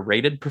most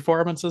underrated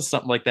performances,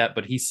 something like that.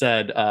 But he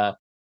said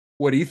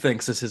what he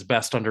thinks is his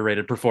best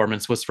underrated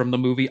performance was from the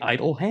movie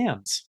Idle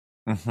Hands.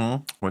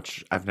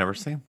 Which I've never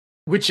seen.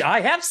 Which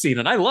I have seen,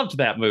 and I loved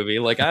that movie.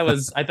 Like I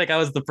think I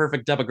was the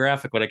perfect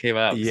demographic when it came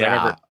out.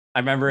 Yeah, I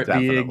remember it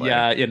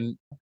being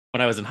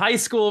when I was in high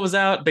school, it was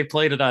out. They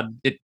played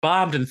it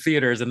bombed in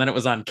theaters, and then it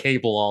was on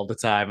cable all the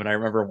time. And I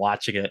remember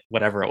watching it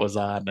whenever it was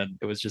on, and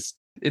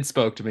it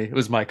spoke to me. It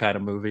was my kind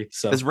of movie.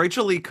 So is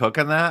Rachel Lee Cook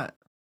in that?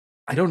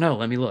 I don't know.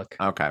 Let me look.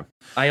 Okay.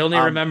 I only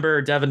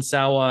remember Devon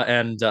Sawa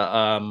and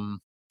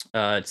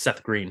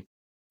Seth Green.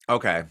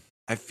 Okay.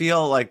 I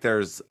feel like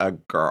there's a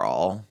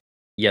girl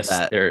Yes,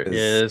 That there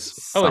is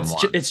is. Oh,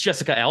 someone. it's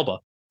Jessica Alba.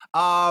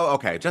 Oh,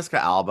 okay.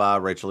 Jessica Alba,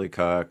 Rachel Lee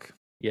Cook.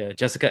 Yeah,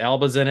 Jessica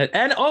Alba's in it,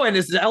 and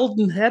it's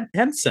Eldon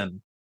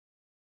Henson.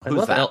 I Who's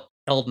love that?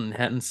 Eldon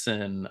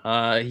Henson.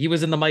 He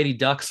was in the Mighty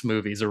Ducks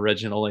movies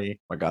originally.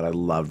 Oh my God, I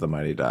love the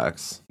Mighty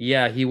Ducks.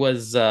 Yeah, he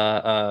was.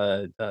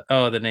 Oh,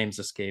 the name's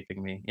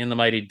escaping me. In the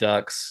Mighty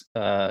Ducks,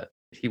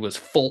 he was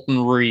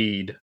Fulton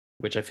Reed,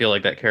 which I feel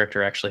like that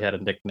character actually had a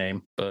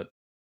nickname,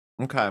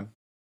 Okay.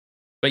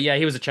 but yeah,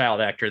 he was a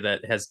child actor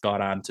that has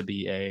gone on to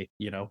be a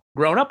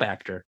grown up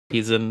actor.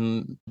 He's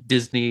in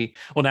Disney.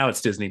 Well, now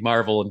it's Disney,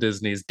 Marvel, and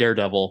Disney's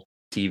Daredevil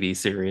TV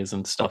series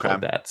and stuff Okay.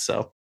 like that.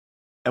 So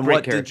And great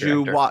what did character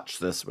you actor. watch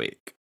this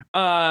week?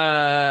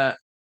 Uh,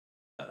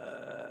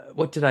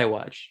 what did I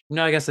watch?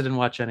 No, I guess I didn't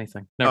watch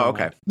anything. Never Oh,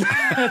 okay. mind.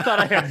 I thought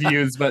I had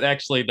views, but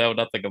actually, no,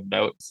 nothing of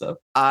note. So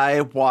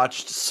I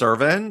watched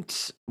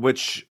Servant,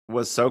 which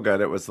was so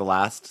good. It was the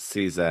last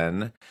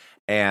season,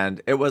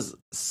 and it was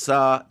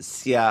so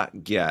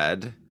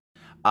good.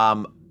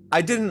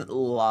 I didn't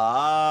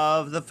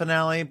love the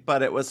finale,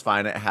 but it was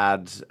fine. It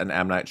had an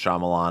M. Night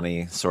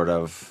Shyamalan-y sort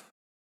of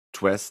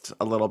twist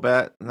a little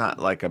bit. Not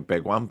like a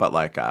big one, but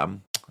like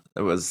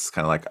it was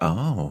kind of like,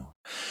 oh.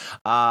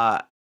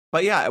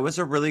 But yeah, it was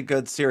a really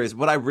good series.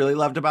 What I really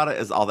loved about it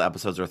is all the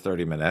episodes are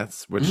 30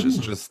 minutes, which is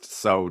just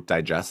so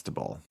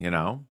digestible, you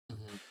know?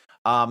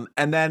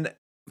 And then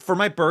for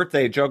my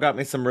birthday, Joe got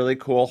me some really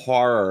cool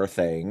horror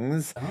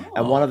things.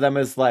 And one of them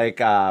is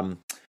like, I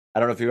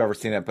don't know if you've ever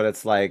seen it, but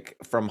it's like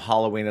from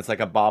Halloween. It's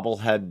like a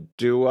bobblehead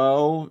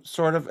duo,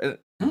 sort of. And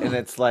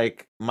it's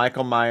like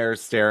Michael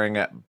Myers staring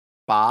at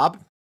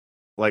Bob,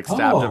 like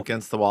stabbed up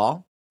against the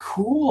wall.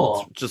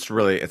 Cool.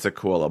 It's a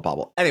cool little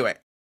bubble. Anyway,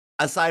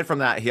 aside from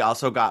that, he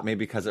also got me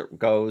because it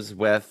goes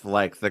with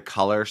like the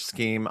color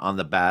scheme on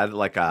the bed,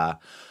 like a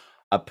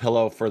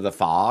pillow for the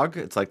fog.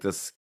 It's like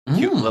this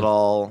cute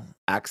little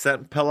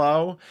accent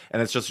pillow,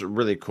 and it's just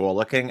really cool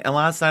looking. And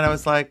last night I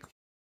was like,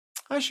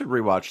 I should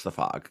rewatch The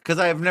Fog because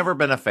I have never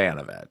been a fan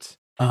of it.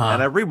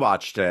 And I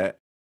rewatched it,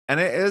 and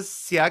it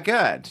is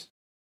good.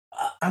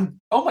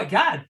 Oh my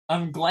God,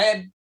 I'm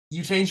glad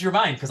you changed your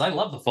mind because I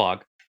love The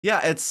Fog.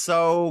 Yeah, it's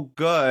so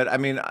good. I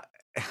mean,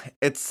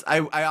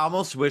 I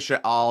almost wish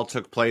it all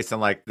took place in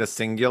like the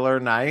singular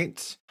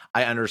night.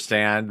 I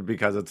understand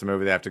because it's a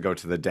movie they have to go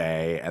to the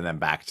day and then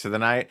back to the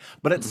night,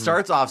 but it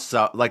starts off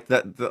so like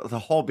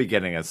the whole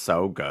beginning is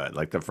so good.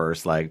 Like the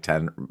first like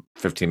 10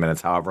 15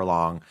 minutes, however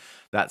long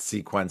that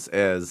sequence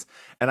is.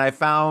 And I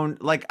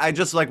found like I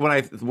just like when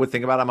I would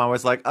think about it, I'm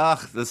always like, ugh,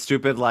 the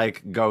stupid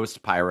like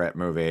ghost pirate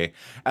movie.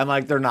 And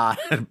like they're not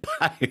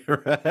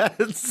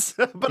pirates.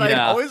 But I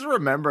always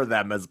remember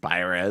them as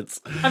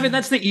pirates. I mean,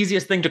 that's the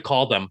easiest thing to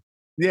call them.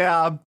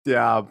 Yeah.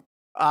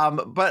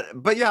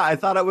 But yeah, I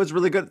thought it was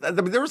really good. I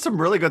mean, there were some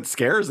really good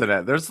scares in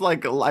it. There's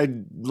like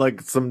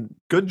some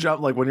good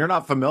jump. Like when you're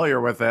not familiar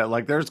with it,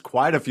 like there's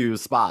quite a few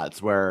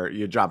spots where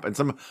you jump and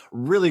some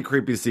really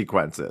creepy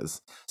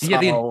sequences. So,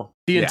 yeah,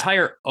 the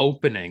entire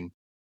opening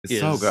is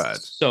so good,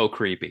 so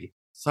creepy,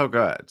 so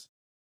good.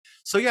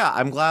 So yeah,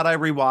 I'm glad I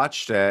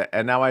rewatched it,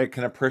 and now I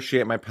can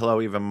appreciate My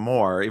Pillow even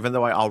more, even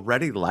though I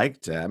already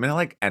liked it. I mean, I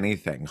like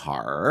anything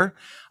horror.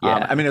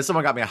 Yeah. I mean, if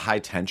someone got me a high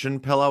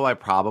tension pillow, I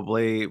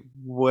probably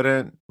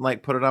wouldn't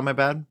like put it on my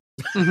bed.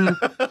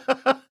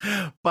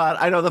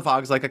 But I know The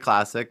Fog's like a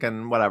classic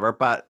and whatever.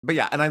 But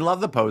yeah, and I love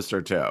the poster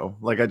too.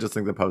 Like I just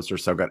think the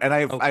poster's so good. And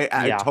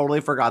I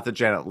totally forgot that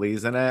Janet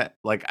Leigh's in it.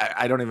 Like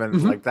I don't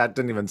even like that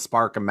didn't even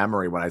spark a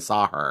memory when I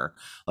saw her.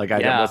 Like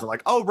I wasn't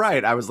like, oh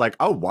right. I was like,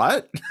 oh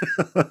what?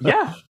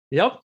 Yeah.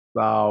 Yep.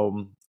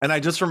 And I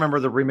just remember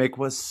the remake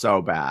was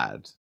so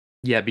bad.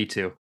 Yeah, me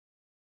too.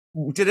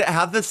 Did it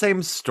have the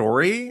same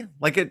story?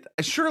 Like it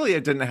surely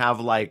it didn't have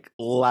like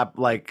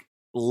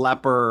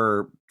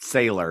leper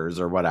sailors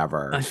or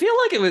whatever. I feel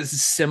like it was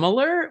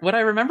similar. What I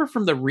remember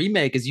from the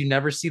remake is you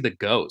never see the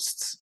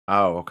ghosts.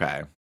 Oh,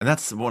 okay. And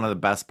that's one of the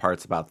best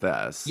parts about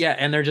this. Yeah,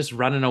 and they're just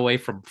running away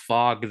from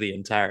fog the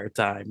entire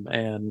time.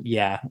 And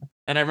yeah.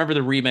 And I remember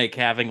the remake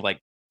having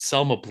like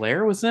Selma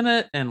Blair was in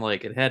it and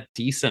like it had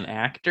decent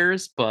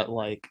actors, but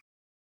like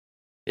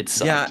it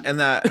sucked. Yeah,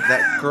 and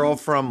that girl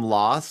from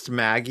Lost,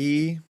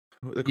 Maggie,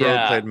 the girl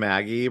who played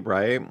Maggie,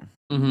 right?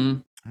 Mm-hmm.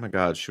 Oh my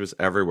God, she was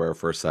everywhere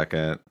for a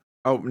second.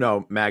 Oh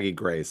no, Maggie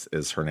Grace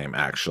is her name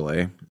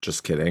actually.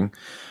 Just kidding.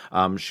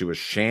 She was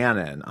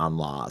Shannon on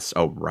Lost.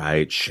 Oh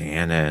right,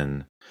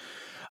 Shannon.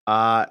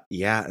 Yeah,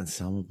 and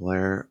Selma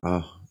Blair.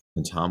 Oh,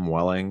 and Tom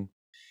Welling.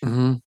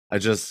 Mm-hmm.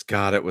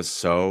 God, it was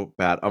so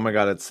bad. Oh my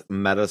God, its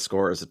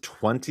Metascore is a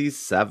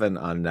 27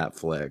 on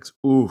Netflix.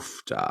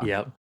 Oof.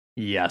 Yep.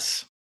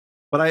 Yes.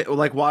 But I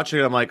like watching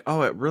it. I'm like,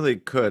 oh, it really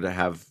could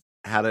have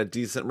had a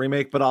decent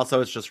remake, but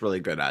also it's just really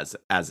good as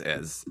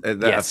is.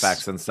 The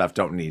effects and stuff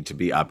don't need to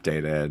be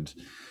updated.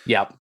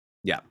 Yep.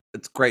 Yeah,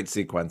 it's great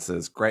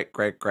sequences, great,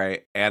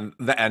 and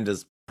the end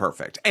is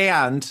perfect,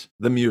 and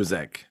the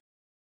music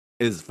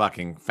is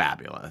fucking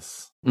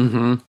fabulous.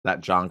 Mm-hmm.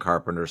 That John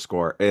Carpenter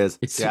score is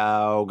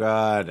so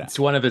good. It's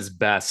one of his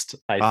best,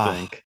 I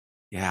think.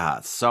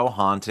 Yeah, so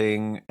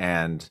haunting,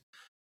 and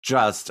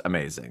just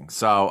amazing.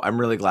 So I'm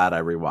really glad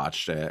I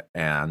rewatched it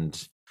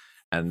and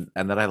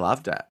that I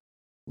loved it.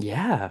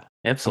 Yeah,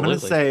 I'm absolutely.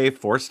 gonna say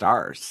 4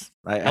 stars.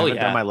 I Hell haven't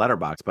done yeah. my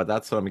letterbox, but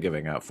that's what I'm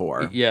giving it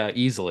for. Yeah,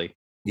 easily.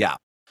 Yeah.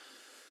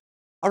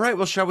 All right.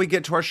 Well, shall we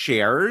get to our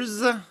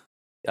shares?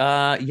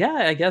 Yeah,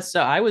 I guess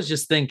so. I was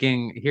just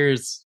thinking,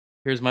 here's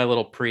my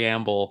little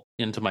preamble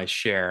into my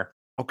share.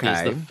 Is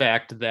Okay. the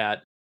fact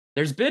that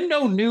there's been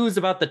no news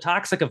about the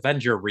Toxic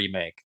Avenger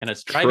remake, and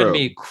it's driving True.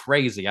 me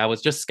crazy. I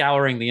was just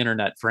scouring the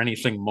internet for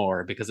anything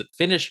more because it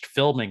finished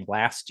filming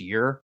last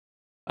year,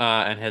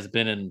 and has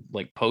been in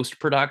like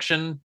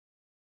post-production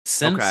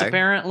since Okay.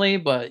 apparently.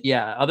 But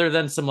yeah, other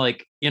than some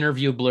like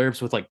interview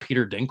blurbs with like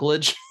Peter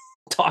Dinklage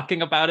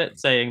talking about it,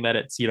 saying that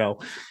it's, it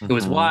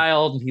was Mhm.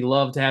 wild and he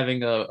loved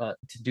having to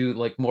do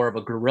like more of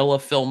a guerrilla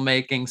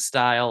filmmaking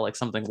style, like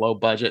something low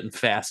budget and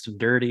fast and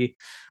dirty.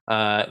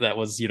 That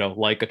was,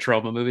 like a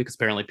Trauma movie, because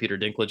apparently Peter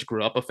Dinklage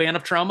grew up a fan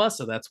of Trauma,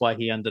 so that's why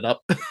he ended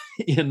up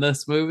in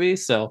this movie.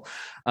 So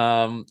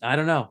I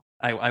don't know.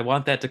 I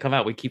want that to come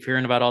out. We keep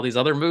hearing about all these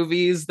other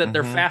movies that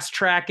they're Mhm. fast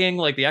tracking.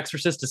 Like The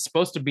Exorcist is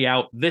supposed to be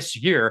out this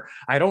year.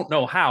 I don't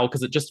know how,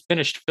 because it just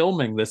finished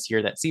filming this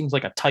year. That seems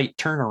like a tight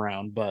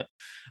turnaround, but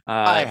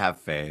I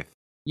have faith.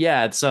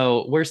 yeah.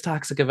 So where's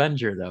Toxic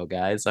Avenger though,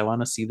 guys? I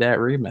want to see that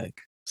remake.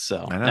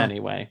 So I know.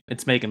 anyway,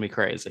 it's making me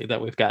crazy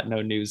that we've got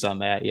no news on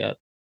that yet.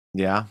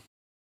 Yeah.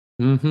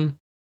 Mm-hmm.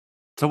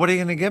 So what are you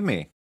gonna give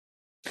me?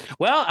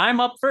 Well, I'm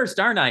up first,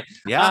 aren't I?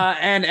 Yeah.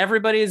 And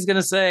everybody's going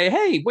to say,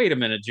 hey, wait a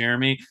minute,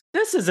 Jeremy.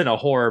 This isn't a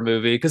horror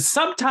movie, because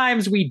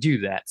sometimes we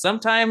do that.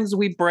 Sometimes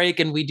we break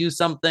and we do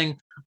something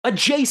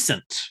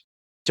adjacent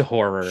to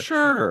horror.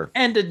 Sure.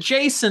 And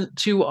adjacent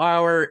to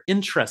our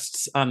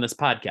interests on this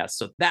podcast.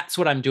 So that's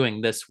what I'm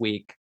doing this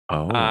week.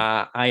 Oh.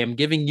 I am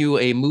giving you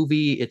a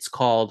movie. It's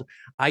called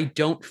I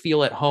Don't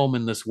Feel at Home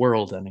in This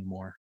World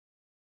Anymore.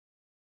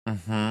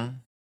 Mm-hmm.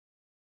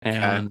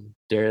 And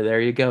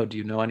there you go. Do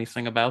you know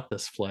anything about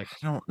this flick?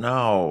 I don't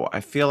know. I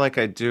feel like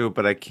I do,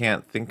 but I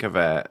can't think of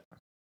it.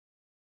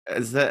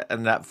 Is it a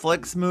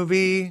Netflix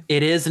movie?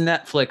 It is a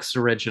Netflix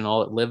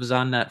original. It lives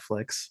on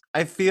Netflix.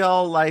 I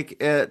feel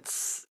like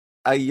it's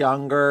a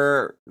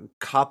younger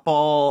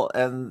couple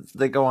and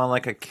they go on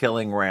like a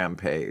killing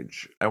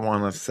rampage, I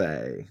want to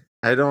say.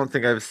 I don't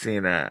think I've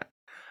seen it.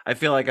 I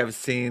feel like I've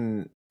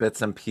seen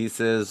bits and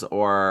pieces,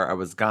 or I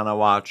was gonna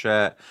watch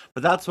it,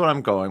 but that's what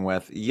I'm going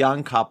with.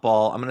 Young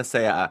couple. I'm gonna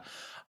say a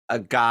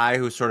guy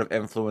who sort of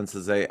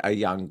influences a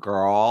young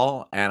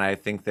girl, and I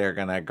think they're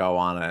gonna go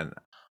on an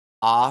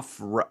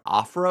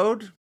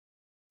off-road,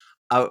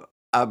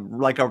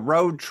 like a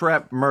road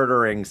trip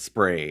murdering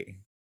spree.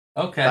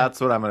 Okay.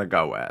 That's what I'm gonna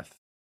go with.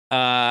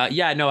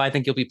 Yeah, no, I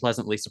think you'll be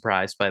pleasantly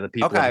surprised by the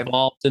people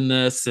involved in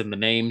this and the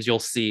names you'll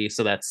see.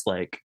 So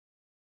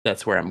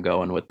that's where I'm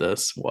going with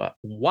this.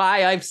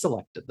 Why I've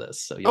selected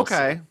this. So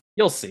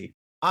you'll see.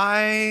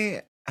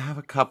 I have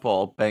a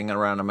couple banging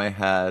around in my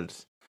head.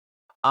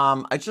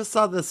 I just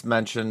saw this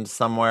mentioned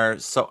somewhere,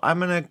 so I'm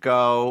gonna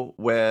go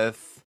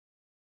with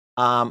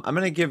I'm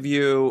gonna give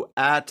you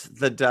At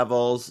the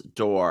Devil's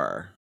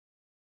Door.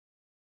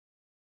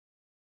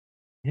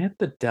 At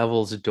the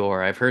Devil's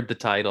Door. I've heard the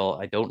title.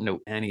 I don't know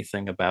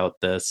anything about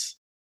this.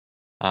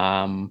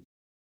 I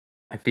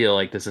feel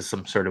like this is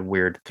some sort of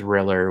weird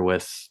thriller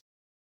with,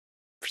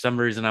 for some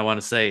reason, I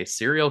want to say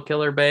serial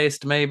killer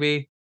based,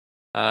 maybe.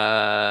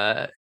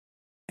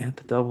 At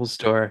the Devil's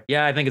Door.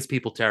 Yeah, I think it's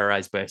people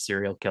terrorized by a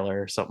serial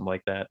killer or something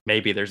like that.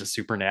 Maybe there's a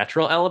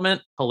supernatural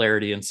element.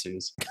 Hilarity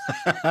ensues.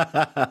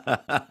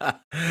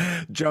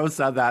 Joe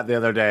said that the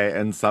other day,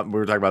 and we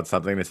were talking about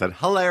something, and he said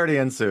hilarity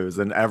ensues,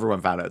 and everyone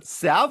found it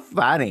so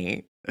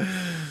funny.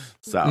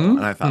 So,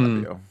 and I thought of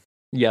you.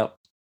 Yep,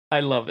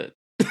 I love it.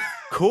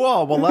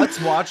 Cool. Well, let's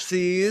watch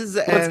these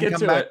and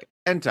come back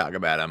and talk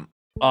about them.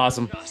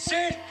 Awesome.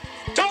 Sid,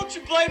 don't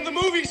you blame the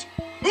movies.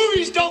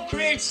 Movies don't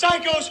create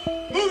psychos.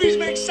 Movies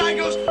make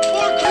psychos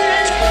more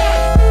creative.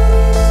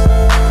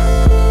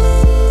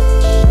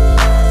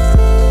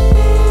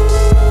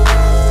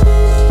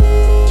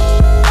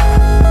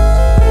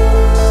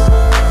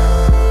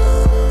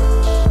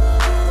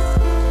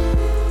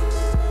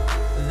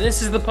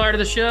 This is the part of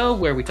the show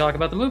where we talk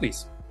about the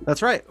movies.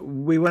 That's right.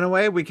 We went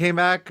away, we came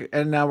back,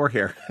 and now we're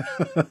here.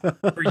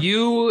 For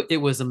you, it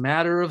was a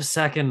matter of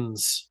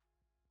seconds.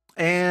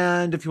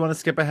 And if you want to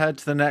skip ahead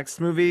to the next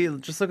movie,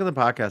 just look at the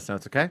podcast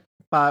notes, okay?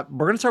 But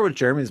we're going to start with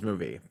Jeremy's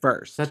movie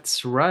first.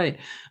 That's right.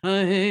 I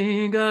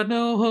ain't got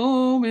no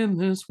home in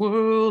this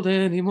world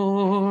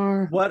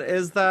anymore. What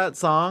is that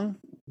song?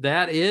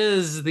 That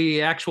is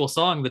the actual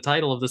song the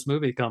title of this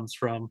movie comes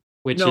from.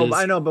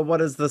 I know, but what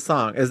is the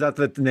song? Is that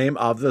the name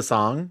of the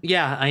song?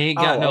 Yeah, I ain't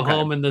got no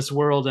home in this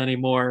world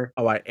anymore.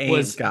 Oh, I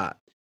ain't got.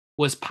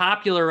 Was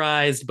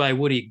popularized by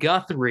Woody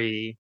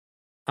Guthrie.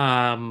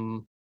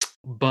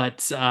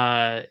 But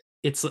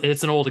it's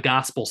an old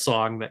gospel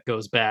song that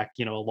goes back,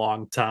 a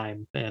long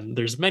time. And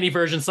there's many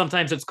versions.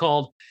 Sometimes it's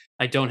called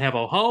I Don't Have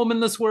a Home in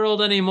This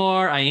World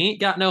Anymore. I ain't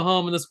got no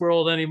home in this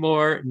world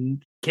anymore.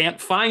 Can't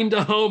find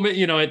a home.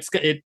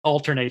 It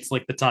alternates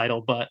like the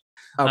title, but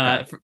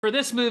Okay. For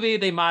this movie,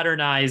 they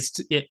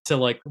modernized it to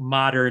like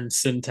modern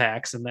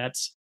syntax, and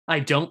that's I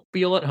don't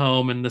feel at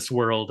home in this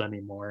world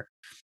anymore.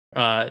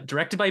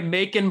 Directed by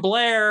Macon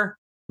Blair.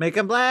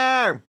 Macon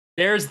Blair.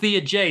 There's the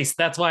adjace.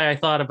 That's why I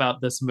thought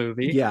about this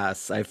movie.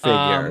 Yes, I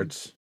figured.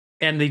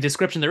 And the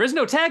description, there is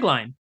no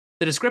tagline.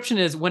 The description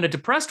is when a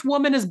depressed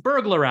woman is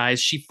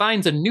burglarized, she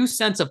finds a new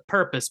sense of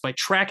purpose by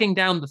tracking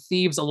down the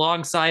thieves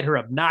alongside her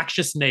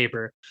obnoxious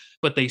neighbor.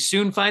 But they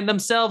soon find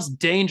themselves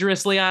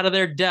dangerously out of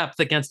their depth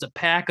against a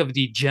pack of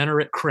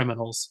degenerate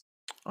criminals.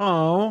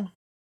 Oh,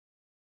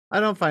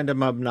 I don't find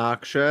him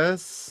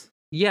obnoxious.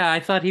 Yeah, I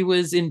thought he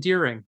was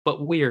endearing,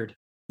 but weird.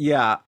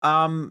 Yeah.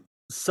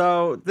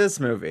 So this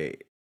movie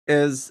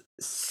is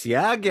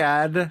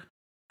Siagad.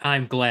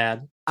 I'm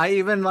glad.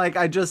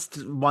 I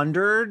just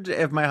wondered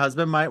if my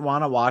husband might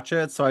want to watch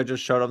it. So I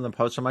just showed him the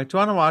poster. I'm like, do you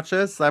want to watch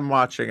this? I'm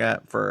watching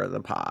it for the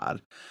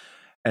pod.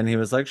 And he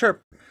was like,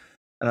 sure.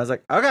 And I was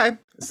like, okay.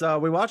 So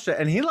we watched it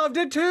and he loved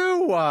it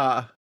too.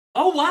 Oh,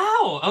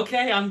 wow.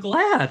 Okay, I'm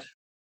glad.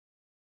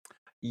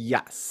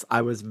 Yes,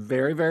 I was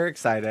very, very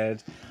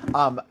excited.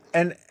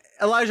 And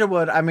Elijah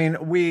Wood, I mean,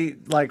 we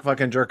like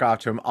fucking jerk off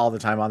to him all the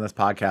time on this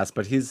podcast,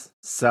 but he's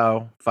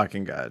so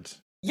fucking good.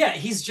 Yeah,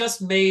 he's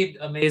just made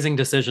amazing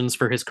decisions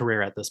for his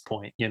career at this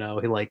point. You know,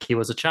 he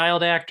was a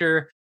child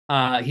actor.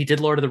 He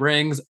did Lord of the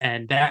Rings,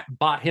 and that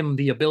bought him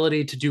the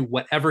ability to do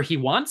whatever he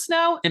wants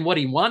now. And what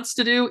he wants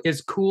to do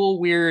is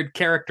cool, weird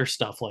character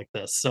stuff like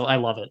this. So I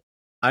love it.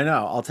 I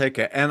know, I'll take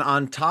it. And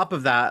on top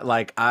of that,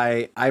 like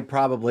I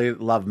probably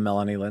love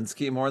Melanie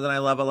Linsky more than I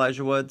love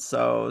Elijah Wood.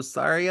 So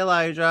sorry,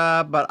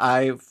 Elijah, but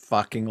I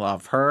fucking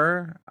love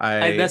her.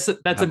 That's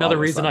another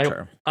reason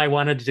I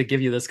wanted to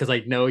give you this, because I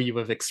know you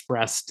have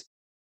expressed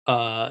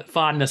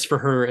fondness for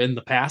her in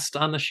the past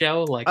on the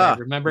show. Like I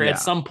remember at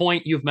some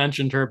point you've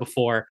mentioned her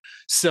before.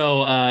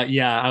 So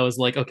yeah, I was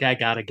like, okay, I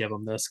gotta give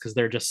them this because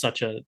they're just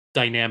such a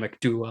dynamic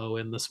duo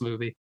in this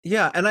movie.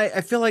 Yeah, and I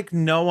feel like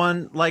no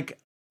one, like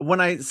when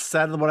I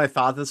said what I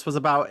thought this was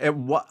about,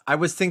 I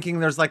was thinking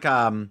there's like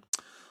a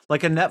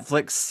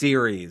Netflix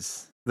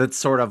series that's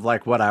sort of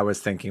like what I was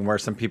thinking, where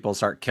some people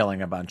start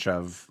killing a bunch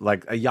of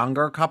like a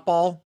younger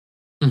couple.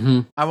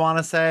 Mm-hmm. I want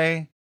to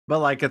say. But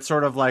like it's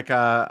sort of like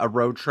a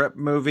road trip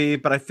movie,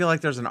 but I feel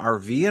like there's an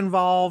RV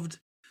involved.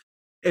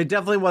 It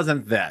definitely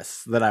wasn't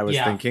this that I was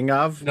thinking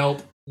of.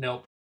 Nope.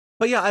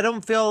 But yeah, I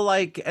don't feel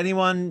like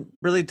anyone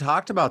really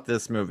talked about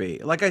this movie.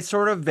 Like I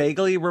sort of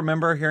vaguely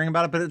remember hearing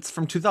about it, but it's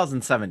from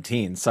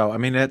 2017. So I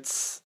mean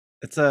it's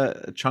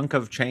a chunk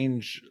of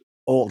change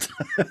old.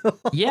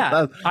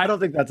 Yeah. I don't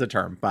think that's a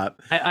term, but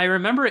I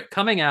remember it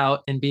coming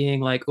out and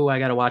being like, oh, I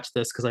gotta watch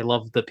this because I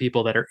love the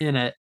people that are in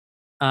it.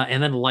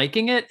 And then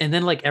liking it, and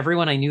then like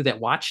everyone I knew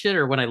that watched it,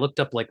 or when I looked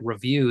up like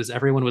reviews,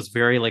 everyone was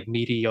very like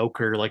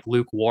mediocre, like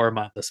lukewarm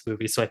on this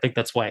movie. So I think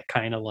that's why it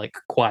kind of like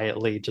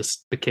quietly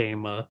just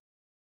became a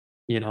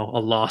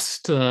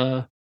lost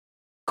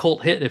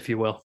cult hit, if you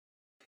will.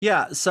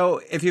 Yeah,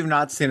 so if you've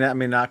not seen it, I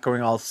mean, not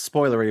going all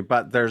spoilery,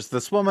 but there's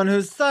this woman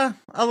who's a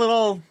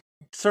little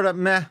sort of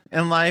meh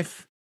in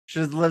life. She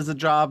just lives a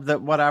job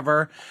that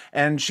whatever,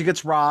 and she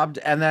gets robbed,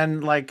 and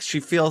then like she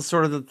feels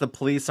sort of that the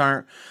police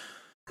aren't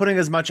putting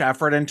as much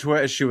effort into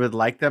it as she would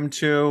like them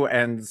to,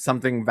 and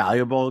something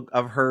valuable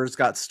of hers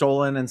got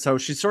stolen, and so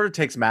she sort of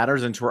takes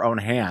matters into her own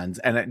hands,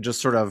 and it just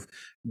sort of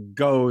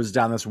goes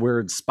down this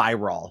weird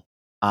spiral,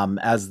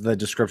 as the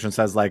description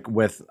says, like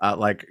with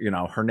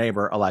her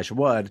neighbor Elijah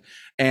Wood,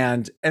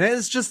 and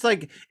it's just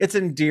like it's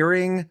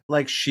endearing.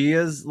 Like she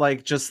is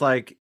like just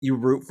like you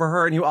root for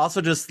her, and you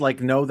also just like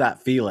know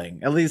that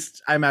feeling. At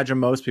least I imagine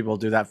most people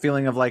do, that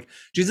feeling of like,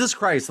 Jesus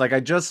Christ, like I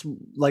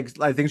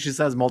think she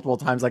says multiple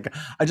times, like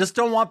I just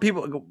don't want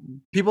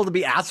people to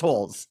be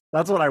assholes.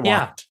 That's what I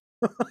want.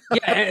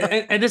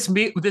 Yeah, and this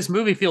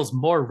movie feels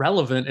more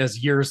relevant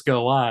as years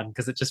go on,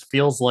 because it just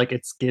feels like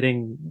it's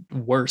getting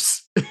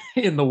worse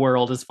in the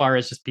world as far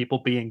as just people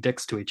being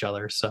dicks to each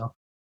other. So,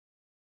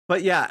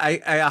 but yeah, I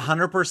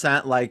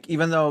 100% like,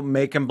 even though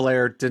Macon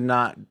Blair did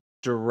not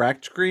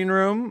direct Green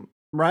Room,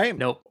 right?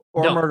 Nope.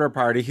 Or Murder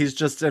Party, he's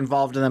just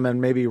involved in them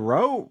and maybe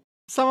wrote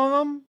some of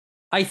them.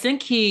 I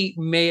think he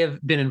may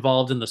have been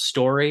involved in the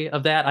story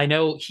of that. I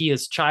know he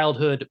is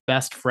childhood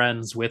best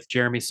friends with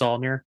Jeremy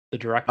Saulnier, the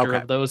director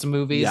of those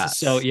movies. Yes.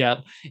 So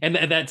yeah, and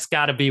that's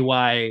got to be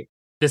why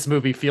this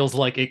movie feels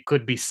like it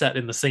could be set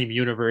in the same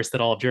universe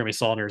that all of Jeremy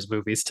Saulnier's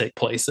movies take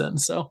place in.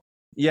 So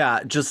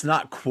yeah, just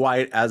not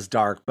quite as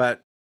dark, but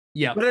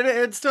yeah, but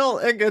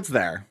it gets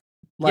there.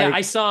 Like, yeah,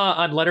 I saw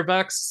on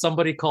Letterboxd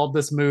somebody called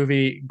this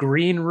movie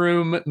Green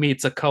Room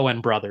meets a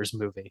Coen Brothers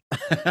movie.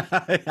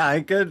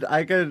 I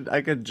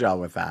could gel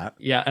with that.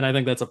 Yeah, and I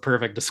think that's a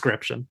perfect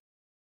description.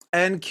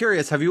 And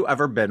curious, have you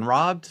ever been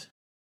robbed?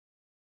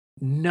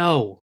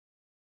 No.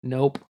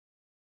 Nope.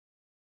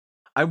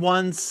 I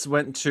once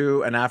went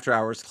to an after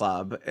hours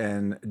club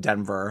in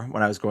Denver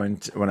when I was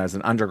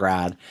an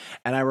undergrad.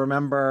 And I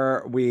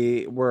remember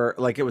we were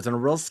like, it was in a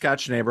real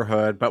sketch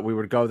neighborhood, but we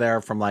would go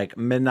there from like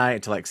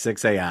midnight to like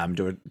 6 a.m.,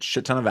 do a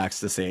shit ton of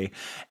ecstasy.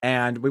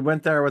 And we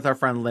went there with our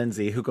friend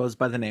Lindsay, who goes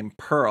by the name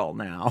Pearl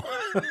now.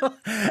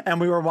 And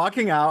we were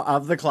walking out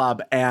of the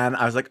club and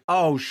I was like,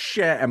 oh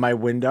shit. And my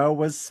window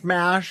was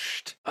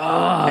smashed.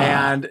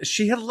 And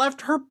she had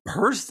left her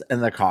purse in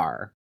the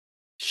car.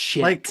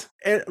 Shit.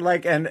 And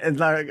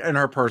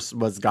her purse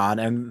was gone,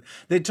 and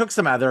they took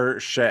some other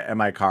shit in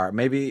my car.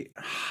 Maybe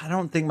I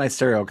don't think my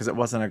stereo, because it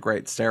wasn't a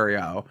great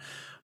stereo,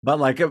 but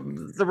like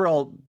the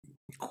real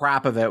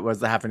crap of it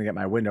was having to get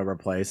my window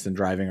replaced and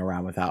driving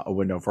around without a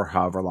window for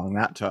however long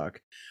that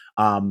took.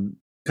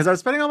 Because I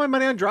was spending all my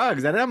money on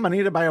drugs. I didn't have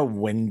money to buy a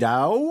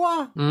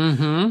window.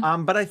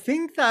 But I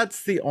think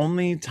that's the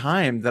only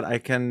time that I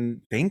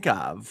can think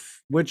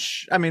of,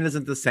 which I mean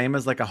isn't the same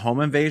as like a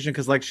home invasion,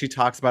 because like she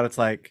talks about, it's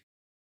like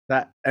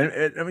that,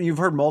 and I mean, you've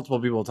heard multiple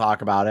people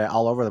talk about it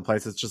all over the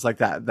place. It's just like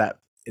that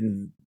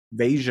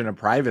invasion of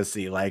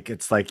privacy. Like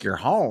it's like your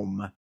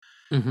home,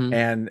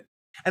 and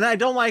I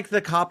don't like the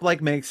cop like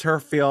makes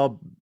her feel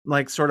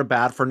like sort of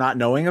bad for not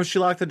knowing if she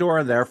locked the door,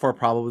 and therefore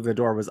probably the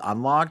door was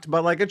unlocked.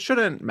 But like it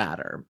shouldn't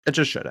matter. It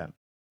just shouldn't.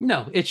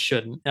 No, it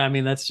shouldn't. I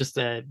mean, that's just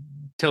a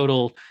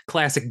total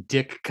classic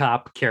dick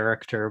cop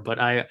character. But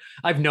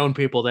I've known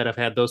people that have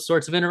had those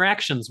sorts of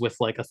interactions with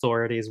like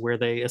authorities where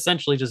they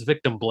essentially just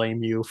victim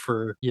blame you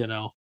for,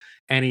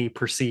 any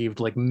perceived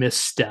like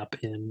misstep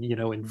in,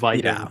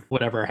 inviting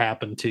whatever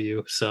happened to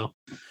you. So.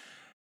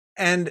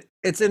 And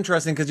it's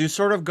interesting because you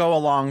sort of go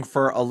along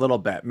for a little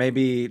bit,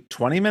 maybe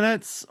 20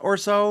 minutes or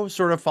so,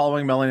 sort of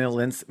following Melanie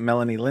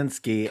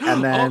Lynskey,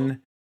 and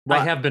then I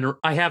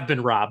have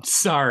been robbed.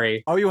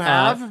 Sorry. Oh, you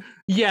have?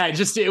 Yeah,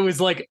 it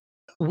was like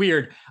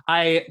weird.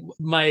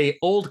 My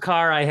old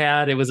car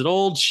it was an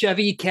old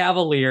Chevy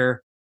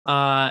Cavalier,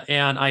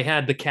 and I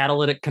had the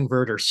catalytic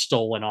converter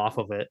stolen off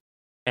of it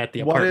at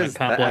the apartment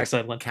complex.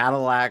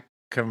 Cadillac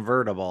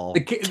convertible.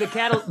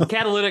 The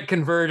catalytic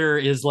converter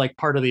is like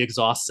part of the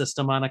exhaust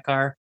system on a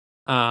car.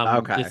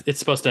 Okay. It's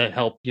supposed to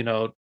help,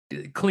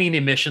 clean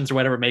emissions or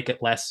whatever, make it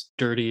less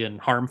dirty and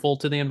harmful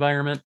to the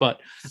environment. But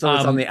so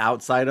it's on the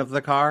outside of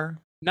the car?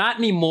 Not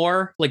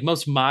anymore. Like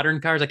most modern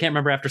cars, I can't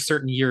remember after a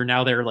certain year,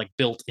 now they're like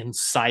built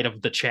inside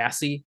of the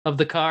chassis of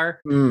the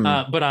car.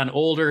 But on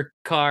older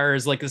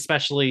cars, like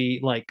especially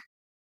like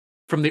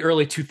from the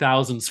early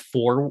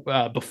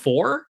 2000s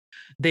before,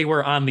 they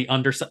were on the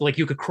underside. Like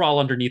you could crawl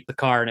underneath the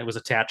car and it was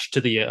attached to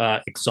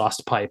the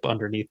exhaust pipe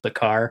underneath the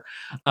car.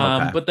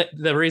 But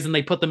the reason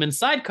they put them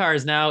inside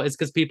cars now is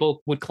because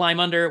people would climb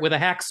under it with a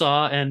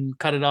hacksaw and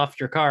cut it off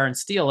your car and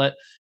steal it,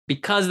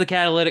 because the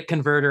catalytic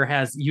converter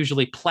has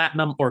usually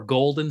platinum or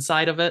gold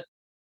inside of it.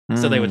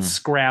 So they would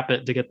scrap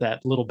it to get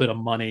that little bit of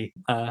money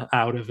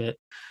out of it.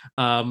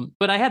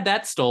 But I had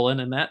that stolen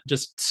and that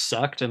just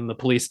sucked, and the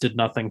police did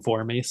nothing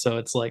for me. So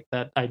it's like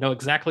that. I know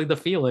exactly the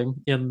feeling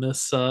in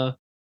this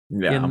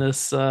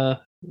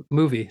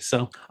movie.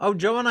 So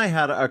Joe and I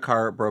had a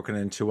car broken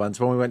into once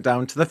when we went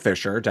down to the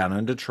Fisher down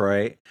in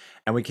Detroit,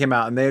 and we came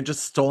out and they had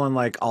just stolen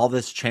like all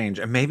this change,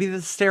 and maybe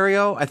the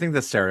stereo. I think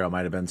the stereo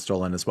might have been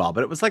stolen as well,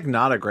 but it was like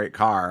not a great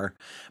car.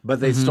 But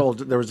they stole.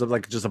 There was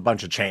like just a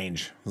bunch of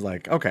change. It was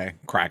like, okay,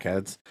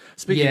 crackheads.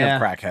 Speaking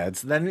of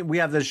crackheads, then we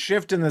have this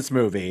shift in this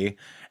movie,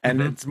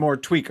 and it's more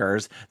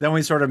tweakers. Then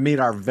we sort of meet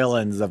our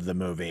villains of the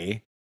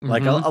movie.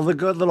 Like a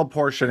good little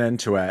portion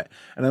into it.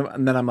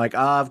 And then I'm like,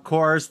 of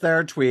course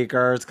they're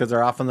tweakers because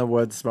they're off in the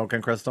woods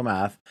smoking crystal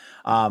meth.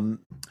 But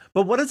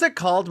what is it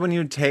called when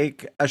you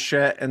take a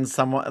shit in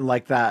someone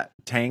like that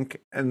tank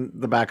in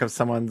the back of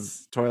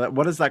someone's toilet?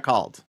 What is that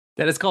called?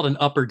 That is called an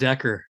upper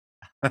decker.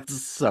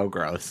 That's so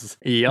gross.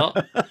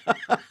 Yep.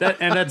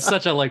 That's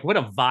such a what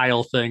a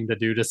vile thing to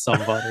do to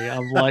somebody.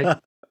 I'm like,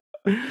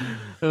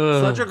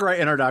 such a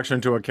great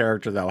introduction to a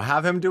character, though.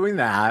 Have him doing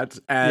that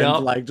and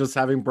like just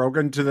having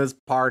broken to this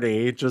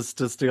party just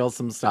to steal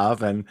some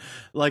stuff. And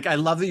like, I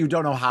love that you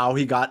don't know how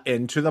he got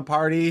into the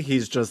party.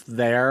 He's just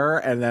there.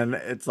 And then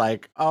it's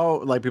like,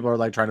 like people are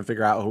like trying to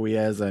figure out who he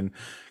is and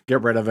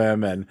get rid of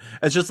him. And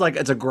it's just like,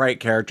 it's a great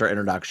character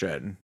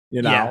introduction,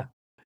 Yeah.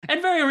 And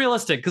very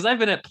realistic, because I've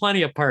been at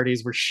plenty of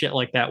parties where shit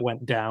like that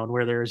went down,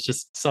 where there's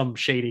just some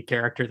shady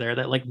character there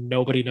that like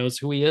nobody knows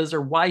who he is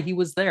or why he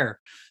was there.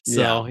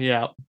 So,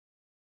 yeah.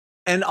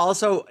 And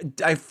also,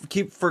 I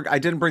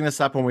didn't bring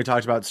this up when we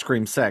talked about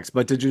Scream 6,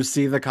 but did you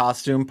see the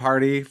costume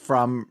party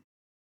from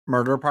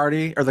Murder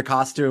Party, or the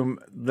costume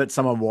that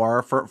someone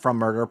wore from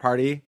Murder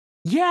Party?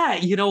 Yeah,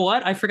 you know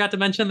what? I forgot to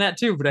mention that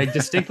too, but I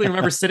distinctly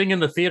remember sitting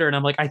in the theater and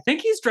I'm like, I think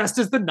he's dressed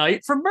as the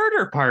knight from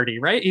Murder Party,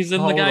 right? He's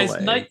in the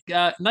guy's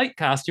night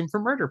costume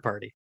from Murder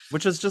Party.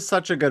 Which is just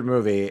such a good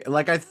movie.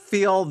 Like, I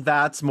feel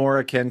that's more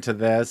akin to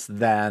this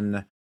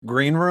than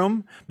Green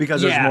Room,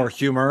 because there's more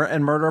humor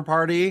in Murder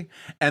Party,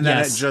 and then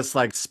it just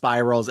like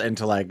spirals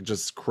into like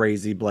just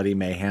crazy bloody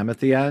mayhem at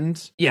the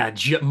end. Yeah,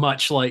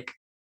 much like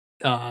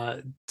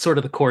sort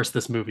of the course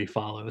this movie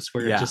follows,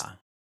 where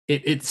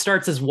it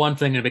starts as one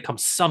thing and it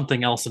becomes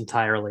something else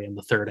entirely in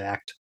the third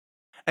act.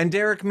 And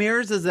Derek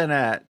Mears is in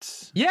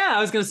it. Yeah,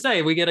 I was gonna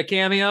say we get a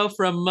cameo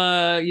from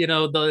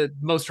the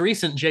most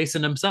recent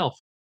Jason himself.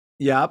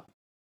 Yep.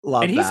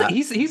 Love And that.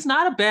 he's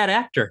not a bad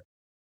actor.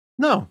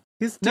 No,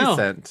 he's No.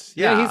 decent.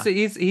 Yeah,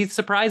 he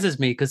surprises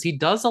me because he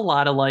does a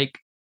lot of like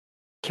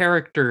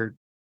character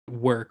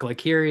work. Like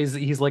here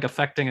he's like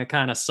affecting a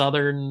kind of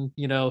southern,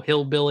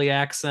 hillbilly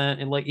accent.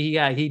 And like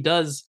he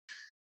does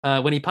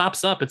when he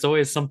pops up, it's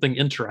always something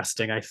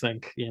interesting, I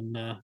think,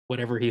 in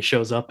whatever he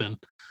shows up in.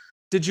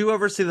 Did you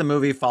ever see the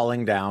movie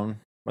Falling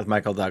Down with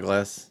Michael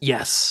Douglas?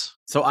 Yes.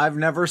 So I've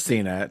never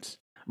seen it,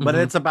 but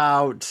Mhm. it's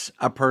about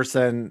a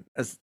person,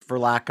 for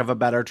lack of a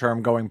better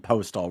term, going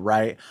postal,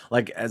 right?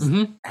 Like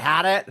Mhm.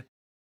 had it,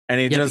 and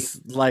he Yeah,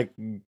 just like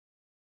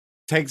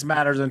takes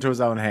matters into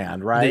his own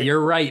hand, right? You're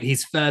right.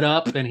 He's fed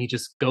up and he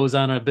just goes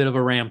on a bit of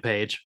a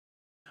rampage.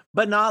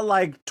 But not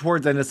like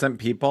towards innocent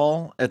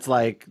people. It's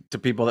like to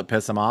people that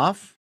piss him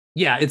off.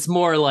 Yeah, it's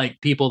more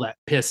like people that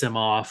piss him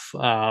off.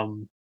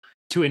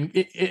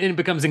 It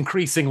becomes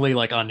increasingly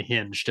like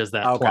unhinged as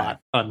that Okay. plot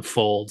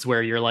unfolds,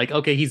 where you're like,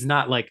 okay, he's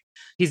not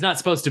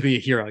supposed to be a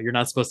hero. You're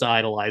not supposed to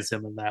idolize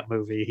him in that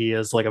movie. He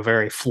is like a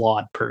very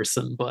flawed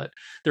person, but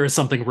there is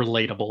something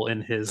relatable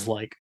in his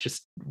like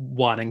just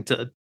wanting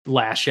to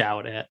lash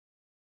out at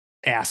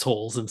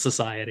assholes in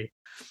society.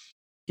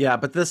 Yeah,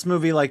 but this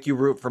movie, like, you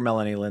root for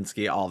Melanie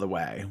Linsky all the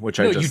way, which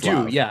I No, just you do,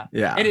 love. yeah.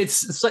 Yeah. And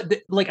it's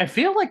like I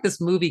feel like this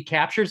movie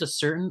captures a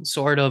certain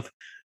sort of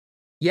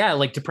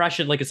like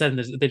depression. Like I said,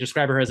 they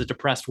describe her as a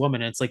depressed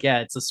woman. And it's like, yeah,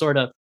 it's a sort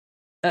of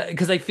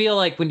because I feel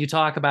like when you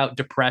talk about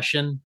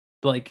depression,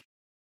 like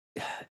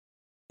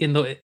in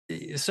the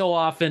so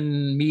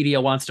often media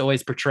wants to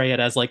always portray it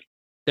as like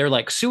they're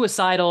like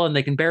suicidal and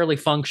they can barely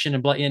function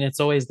and it's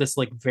always this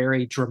like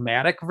very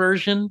dramatic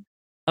version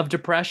of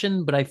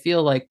depression. But I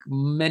feel like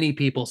many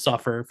people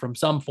suffer from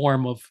some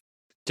form of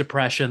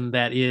depression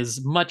that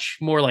is much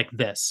more like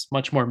this,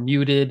 much more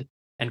muted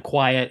and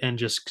quiet and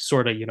just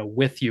sort of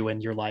with you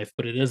in your life.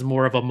 But it is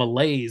more of a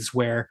malaise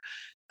where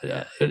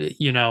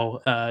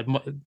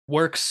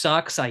work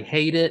sucks. I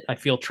hate it. I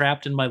feel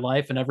trapped in my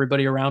life and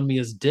everybody around me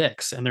is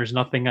dicks and there's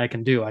nothing I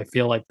can do. I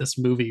feel like this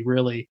movie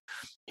really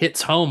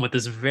hits home with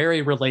this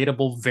very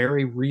relatable,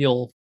 very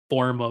real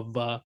form of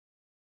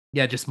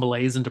just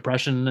malaise and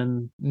depression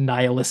and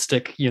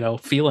nihilistic,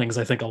 feelings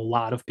I think a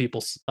lot of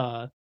people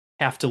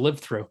have to live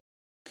through.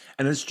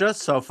 And it's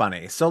just so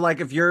funny. So, like,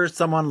 if you're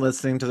someone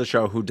listening to the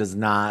show who does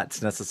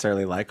not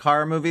necessarily like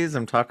horror movies,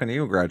 I'm talking to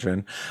you,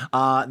 Gretchen.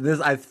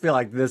 I feel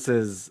like this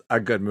is a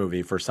good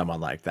movie for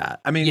someone like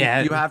that. I mean,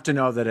 Yeah. you have to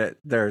know that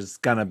there's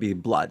gonna be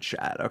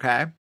bloodshed,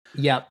 okay?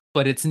 Yeah,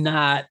 but it's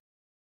not.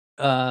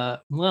 I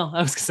was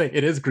gonna say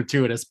it is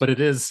gratuitous, but it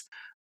is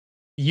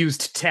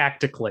used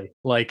tactically.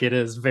 Like it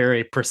is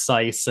very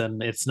precise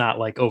and it's not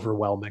like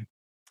overwhelming.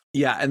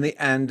 Yeah, and the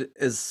end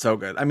is so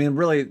good. I mean,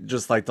 really,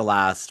 just like the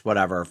last,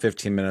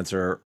 15 minutes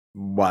or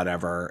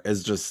whatever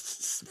is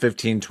just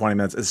 15, 20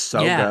 minutes is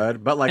so Yeah.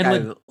 good. But like,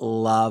 And, I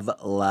love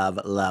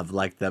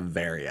like the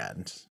very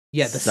end.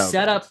 Yeah, the So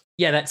setup. good.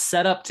 Yeah, that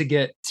setup to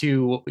get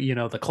to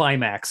the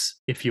climax,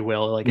 if you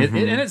will. Like and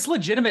it's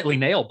legitimately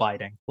nail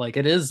biting. Like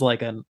it is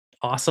like an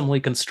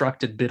awesomely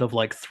constructed bit of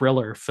like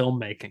thriller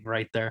filmmaking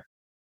right there.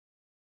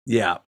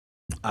 Yeah,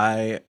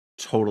 I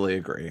totally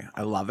agree.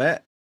 I love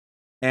it.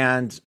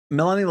 And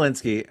Melanie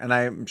Linsky, and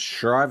I'm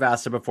sure I've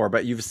asked it before,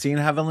 but you've seen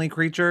Heavenly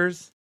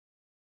Creatures?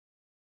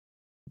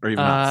 Or you've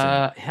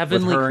not seen it?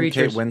 Heavenly With her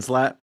Creatures. and Kate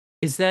Winslet?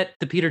 Is that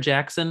the Peter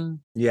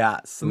Jackson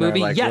Yes. And they're,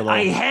 movie? like, Yeah, little-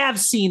 I have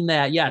seen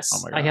that. Yes,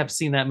 Oh my I God. have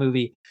seen that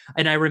movie,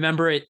 and I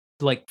remember it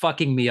like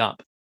fucking me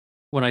up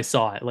when I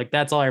saw it. Like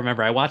that's all I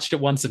remember. I watched it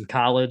once in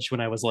college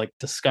when I was like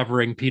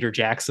discovering Peter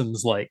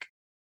Jackson's like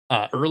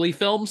early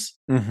films,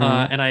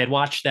 Mhm. and I had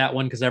watched that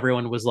one because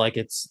everyone was like,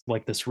 it's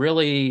like this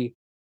really.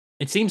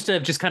 It seems to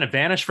have just kind of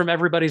vanished from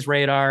everybody's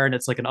radar, and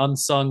it's like an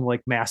unsung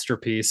like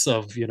masterpiece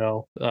of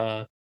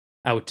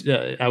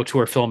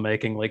auteur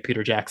filmmaking like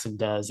Peter Jackson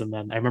does. And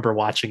then I remember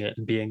watching it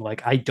and being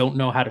like, I don't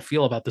know how to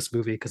feel about this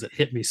movie because it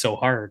hit me so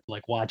hard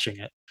like watching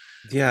it.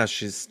 Yeah,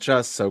 she's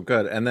just so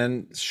good. And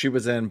then she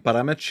was in But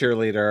I'm a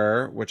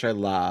Cheerleader, which I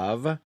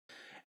love.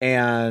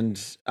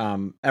 And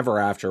Ever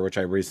After, which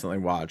I recently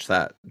watched,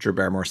 that Drew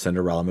Barrymore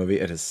Cinderella movie.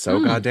 It is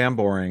so goddamn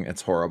boring.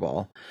 It's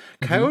horrible.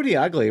 Coyote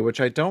Ugly, which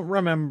I don't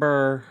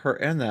remember her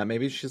in that.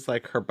 Maybe she's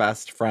like her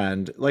best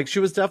friend. Like she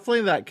was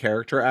definitely that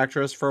character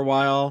actress for a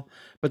while,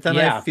 but then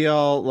Yeah. I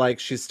feel like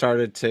she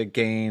started to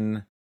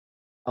gain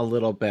a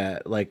little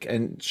bit, like,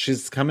 and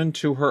she's come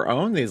into her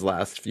own these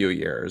last few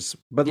years,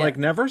 but Yeah. like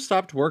never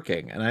stopped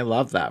working, and I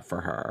love that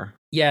for her.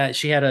 Yeah,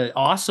 she had an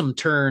awesome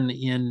turn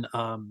in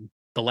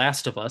The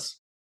Last of Us.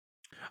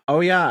 Oh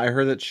yeah, I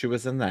heard that she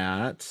was in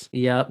that.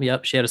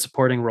 Yep. She had a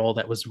supporting role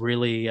that was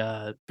really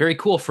very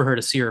cool for her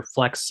to see her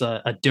flex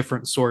a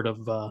different sort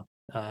of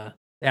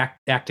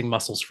acting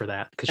muscles for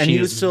that. Because And she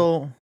you is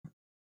still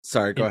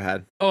Sorry, go Yeah.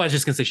 ahead. Oh, I was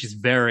just gonna say she's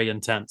very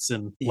intense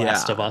in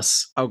Last of Yeah.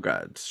 Us. Oh,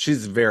 good.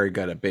 She's very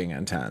good at being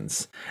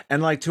intense.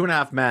 And like Two and a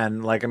Half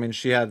Men, like, I mean,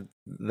 she had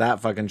that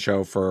fucking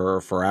show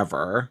for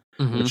forever,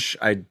 Mhm. which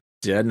I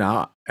did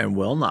not and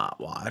will not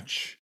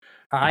watch.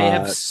 I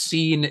have But-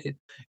 seen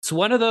it's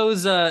one of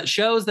those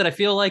shows that I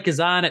feel like is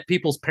on at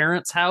people's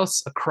parents'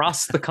 house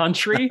across the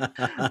country.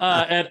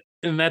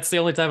 And that's the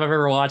only time I've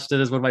ever watched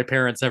it is when my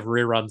parents have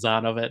reruns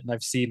on of it. And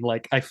I've seen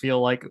like I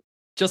feel like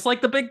just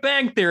like the Big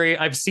Bang Theory,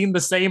 I've seen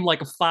the same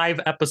like 5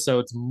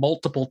 episodes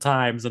multiple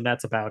times, and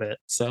that's about it.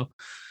 So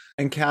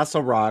And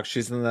Castle Rock,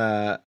 she's in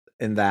that,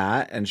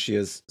 and she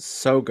is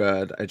so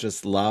good. I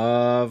just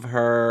love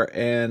her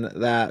in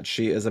that.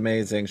 She is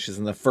amazing. She's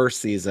in the first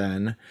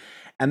season.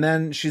 And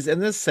then she's in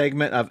this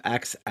segment of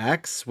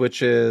XX,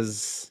 which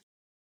is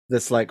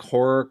this like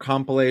horror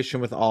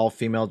compilation with all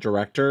female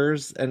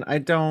directors. And I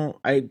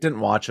didn't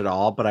watch it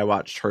all, but I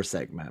watched her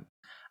segment.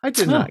 I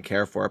did Huh. not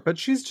care for it, but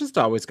she's just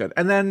always good.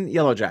 And then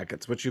Yellow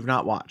Jackets, which you've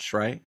not watched,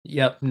 right?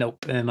 yep,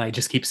 nope. And I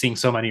just keep seeing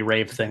so many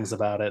rave things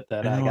about it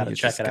that I know, gotta you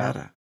check just it out.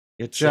 gotta.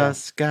 You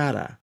just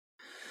gotta.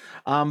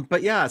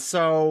 But yeah,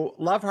 so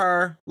love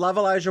her, love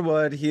Elijah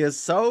Wood. He is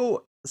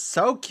so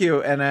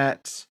cute in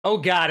it. Oh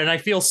god, and I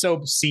feel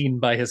so seen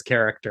by his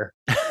character.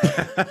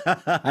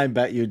 I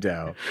bet you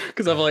do.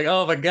 Because I'm like,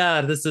 oh my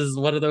god, this is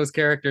one of those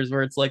characters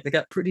where it's like they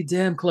got pretty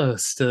damn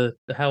close to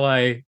how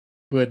I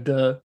would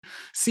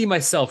see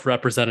myself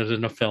represented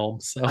in a film.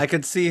 So I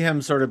could see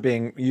him sort of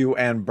being you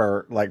and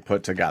Bert like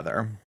put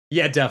together.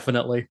 yeah,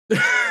 definitely.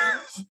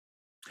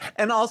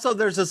 And also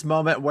there's this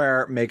moment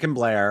where Macon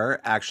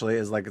Blair actually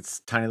is like it's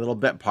tiny little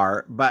bit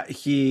part, but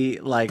he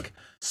like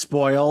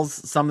spoils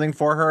something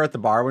for her at the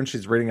bar when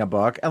she's reading a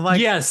book. And like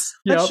yes,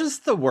 that's yep.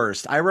 just the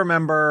worst. I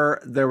remember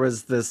there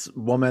was this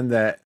woman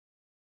that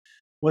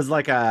was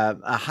like a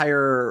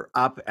higher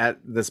up at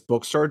this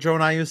bookstore Joe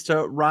and I used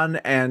to run,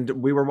 and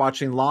we were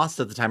watching Lost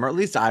at the time, or at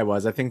least I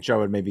was. I think Joe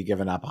had maybe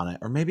given up on it,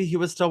 or maybe he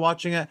was still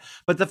watching it.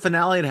 But the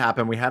finale had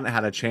happened. We hadn't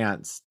had a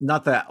chance.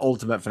 Not the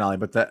ultimate finale,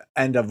 but the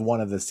end of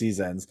one of the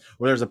seasons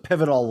where there's a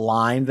pivotal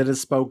line that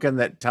is spoken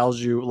that tells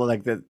you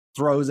like that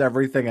throws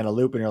everything in a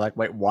loop, and you're like,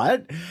 wait,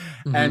 what?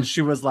 And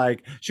she was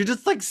like, she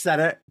just like said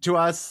it to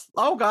us,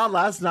 oh god,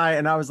 last night.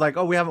 And I was like,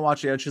 oh, we haven't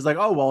watched it yet. She's like,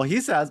 oh well,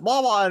 he says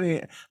blah blah,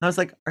 and I was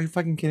like, are you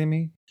fucking kidding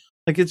me?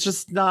 Like, it's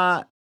just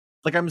not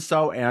like I'm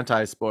so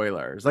anti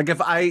spoilers. Like,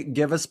 if I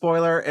give a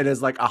spoiler, it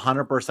is like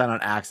 100%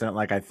 on accident.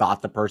 Like, I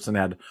thought the person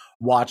had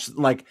watched.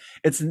 Like,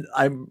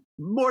 I'm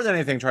more than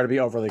anything try to be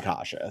overly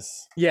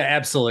cautious, Yeah,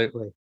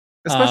 absolutely.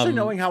 especially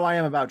knowing how I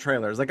am about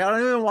trailers. Like, I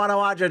don't even want to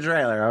watch a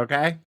trailer.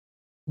 Okay.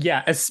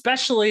 Yeah,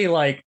 especially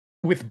like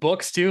with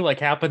books too, like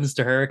happens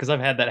to her, because I've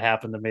had that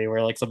happen to me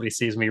where like somebody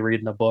sees me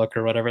reading a book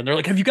or whatever, and they're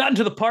like, have you gotten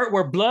to the part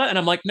where blah? And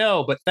I'm like,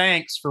 no, but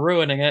thanks for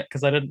ruining it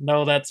because I didn't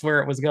know that's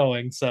where it was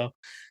going. So,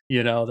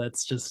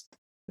 that's just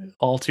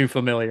all too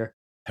familiar.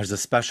 There's a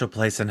special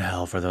place in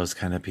hell for those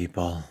kind of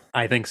people.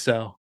 I think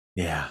so.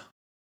 Yeah.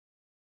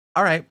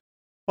 All right.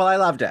 Well, I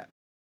loved it.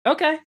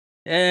 Okay.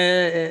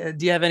 Do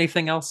you have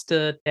anything else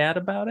to add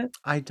about it?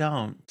 I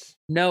don't.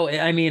 No,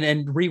 I mean,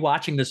 and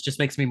rewatching this just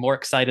makes me more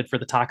excited for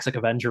the Toxic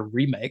Avenger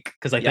remake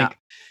because I think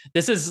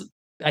this is,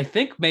 I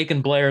think,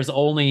 Macon Blair's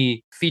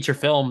only feature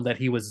film that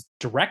he was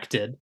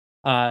directed,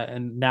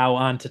 and now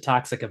on to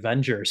Toxic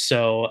Avenger.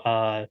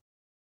 So,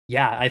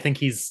 yeah, I think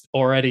he's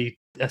already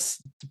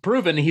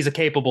proven he's a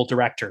capable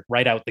director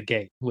right out the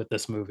gate with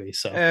this movie.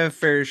 So,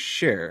 For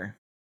sure.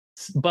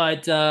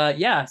 but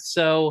yeah,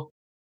 so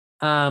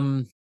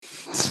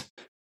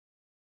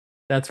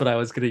that's what I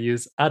was going to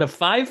use. Out of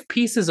 5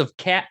 pieces of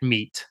cat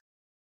meat,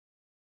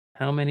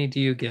 how many do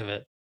you give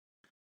it?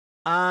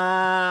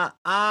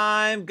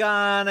 I'm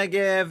gonna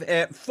give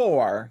it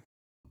 4.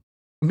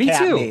 Me cat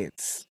too.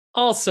 meats.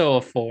 Also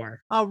a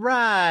 4. All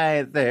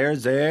right,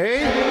 there's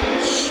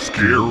a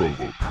Scare of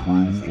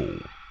approval.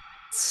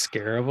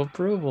 Scare of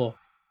approval.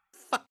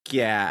 fuck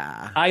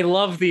yeah. I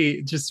love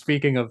just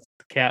speaking of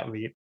cat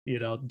meat,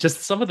 just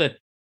some of the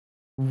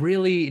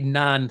really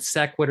non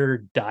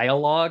sequitur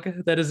dialogue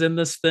that is in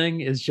this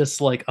thing is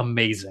just like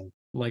amazing.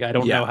 Like I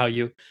don't know how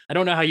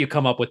you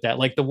come up with that.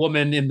 Like the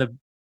woman in the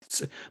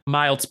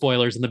mild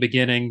spoilers in the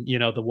beginning,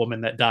 the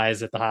woman that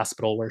dies at the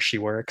hospital where she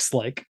works,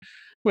 like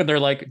when they're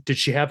like, did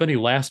she have any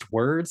last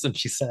words? And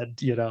she said,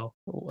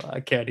 I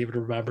can't even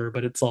remember,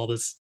 but it's all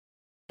this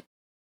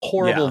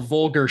horrible,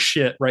 vulgar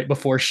shit right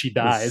before she It's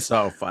dies.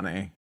 so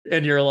funny.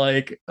 And you're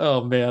like,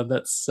 oh man,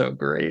 that's so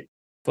great.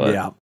 But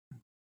yeah.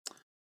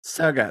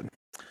 So good.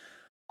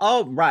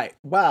 All right.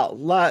 Well,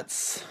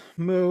 let's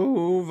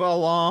move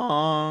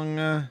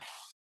along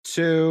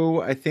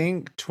to, I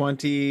think,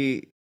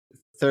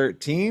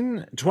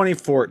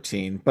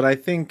 2014, but I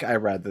think I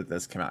read that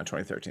this came out in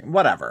 2013.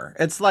 Whatever.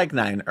 It's like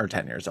 9 or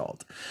 10 years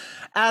old.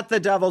 At the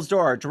Devil's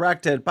Door,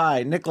 directed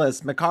by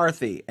Nicholas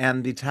McCarthy.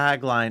 And the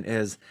tagline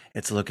is,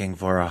 it's looking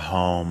for a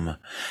home.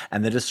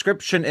 And the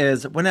description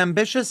is, when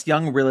ambitious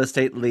young real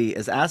estate Lee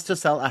is asked to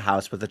sell a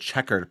house with a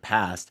checkered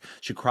past,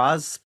 she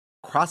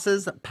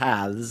crosses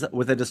paths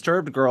with a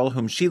disturbed girl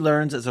whom she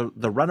learns is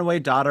the runaway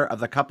daughter of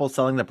the couple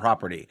selling the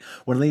property.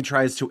 When Lee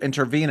tries to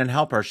intervene and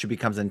help her, she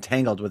becomes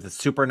entangled with a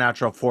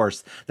supernatural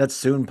force that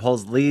soon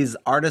pulls Lee's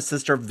artist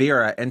sister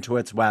Vera into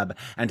its web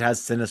and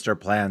has sinister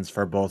plans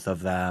for both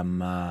of them.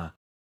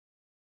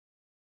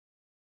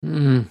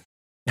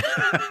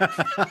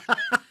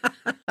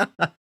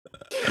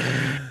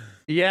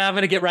 Yeah, I'm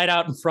gonna get right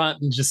out in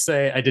front and just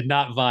say I did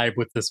not vibe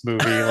with this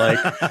movie, like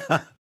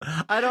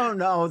I don't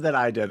know that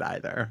I did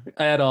either.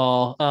 at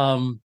all.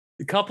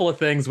 A couple of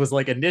things was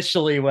like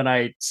initially when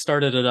I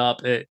started it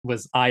up, it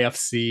was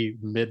IFC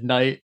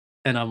midnight,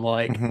 and I'm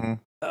like,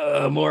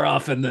 more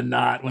often than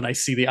not, when I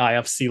see the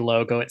IFC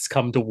logo, it's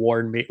come to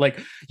warn me. Like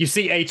you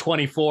see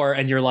A24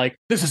 and you're like,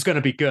 this is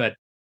gonna be good.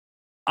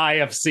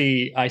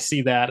 IFC, I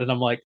see that and I'm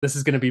like, this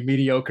is going to be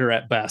mediocre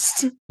at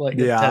best. Like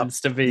it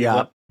tends to be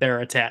what they're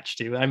attached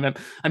to.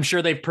 I'm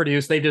sure they've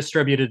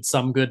distributed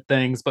some good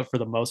things, but for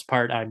the most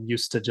part, I'm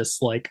used to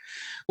just like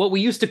what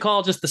we used to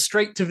call just the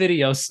straight to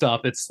video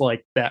stuff. It's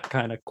like that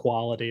kind of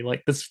quality.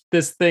 Like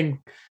this thing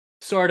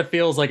sort of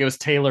feels like it was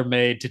tailor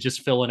made to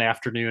just fill an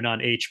afternoon on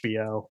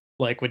HBO.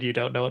 Like when you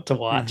don't know what to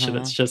watch and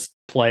it's just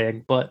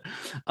playing. But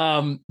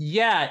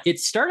yeah, it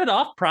started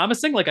off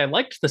promising. Like I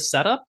liked the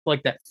setup,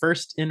 like that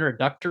first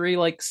introductory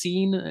like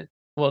scene.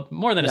 Well,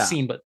 more than a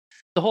scene, but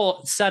the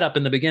whole setup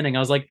in the beginning. I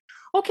was like,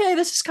 okay,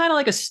 this is kind of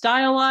like a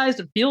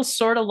stylized, it feels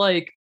sort of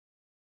like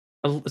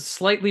a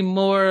slightly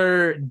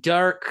more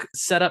dark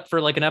setup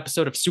for like an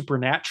episode of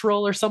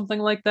Supernatural or something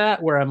like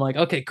that, where I'm like,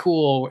 okay,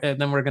 cool.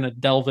 And then we're going to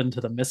delve into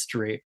the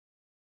mystery.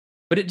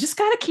 But it just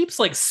kind of keeps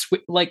like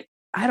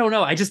I don't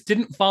know. I just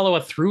didn't follow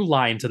a through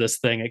line to this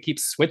thing. It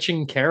keeps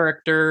switching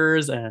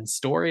characters and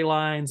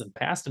storylines and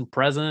past and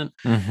present.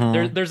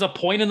 There's a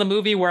point in the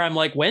movie where I'm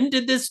like, when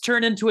did this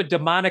turn into a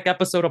demonic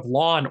episode of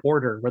Law and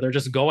Order where they're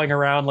just going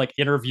around like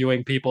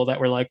interviewing people that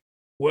were like,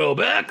 well,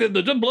 back in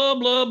the blah,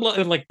 blah, blah.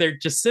 And like they're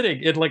just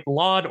sitting in like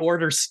Law and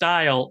Order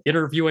style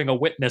interviewing a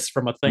witness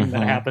from a thing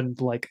that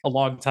happened like a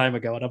long time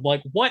ago. And I'm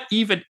like, what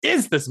even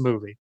is this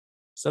movie?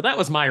 So that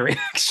was my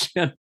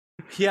reaction.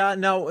 Yeah,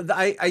 no,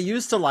 I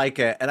used to like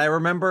it. And I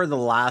remember the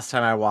last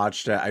time I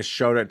watched it, I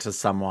showed it to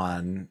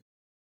someone.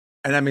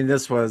 And I mean,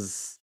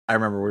 I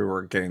remember we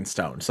were getting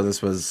stoned. So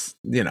this was,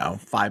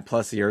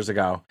 5+ years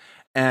ago.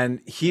 And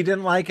he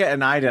didn't like it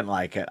and I didn't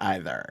like it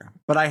either.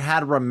 But I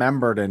had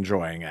remembered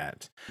enjoying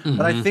it.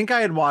 But I think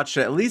I had watched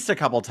it at least a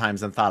couple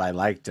times and thought I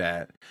liked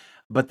it.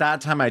 But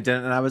that time I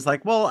didn't, and I was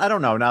like, well, I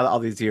don't know. Now that all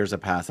these years have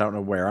passed, I don't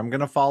know where I'm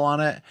going to fall on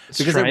it.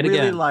 Because I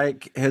really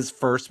like his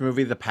first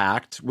movie, The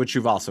Pact, which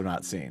you've also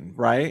not seen,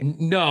 right?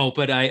 No,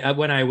 but I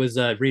when I was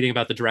reading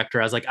about the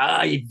director, I was like,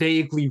 I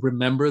vaguely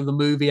remember the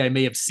movie. I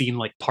may have seen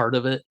like part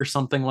of it or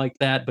something like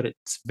that, but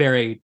it's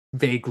very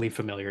vaguely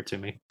familiar to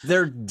me.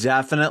 They're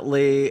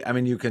definitely, I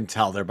mean, you can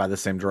tell they're by the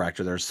same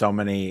director. There's so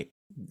many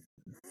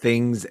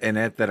things in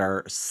it that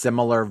are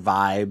similar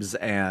vibes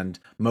and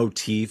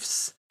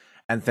motifs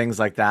and things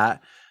like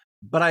that.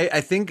 But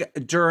I think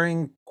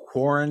during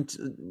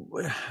quarantine,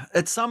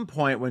 at some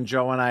point when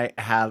Joe and I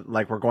have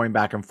like, we're going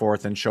back and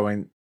forth and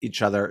showing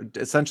each other,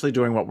 essentially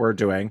doing what we're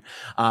doing.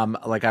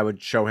 Like I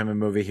would show him a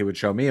movie, he would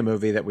show me a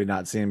movie that we'd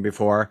not seen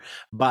before.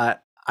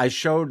 But I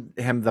showed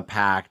him The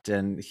Pact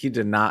and he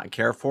did not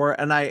care for it.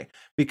 And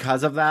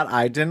because of that,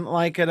 I didn't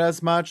like it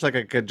as much. Like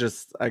I could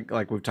just,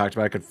 like we've talked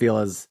about, I could feel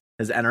his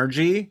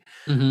energy.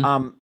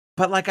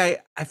 But like I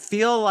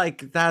feel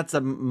like that's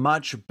a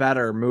much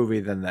better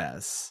movie than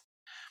this.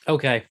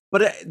 Okay.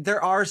 But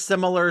there are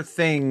similar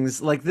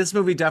things. Like this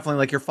movie definitely,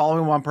 like you're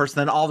following one person,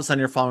 then all of a sudden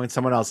you're following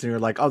someone else and you're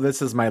like, oh,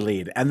 this is my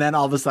lead. And then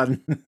all of a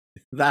sudden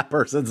that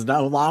person's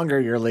no longer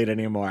your lead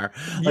anymore.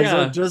 Like,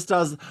 so it just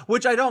does,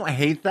 which I don't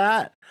hate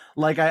that.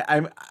 Like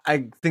I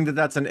think that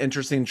that's an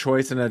interesting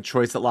choice and a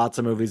choice that lots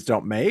of movies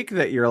don't make,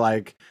 that you're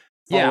like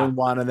following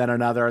one and then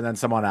another and then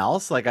someone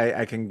else. Like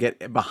I can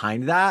get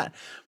behind that.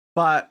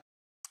 But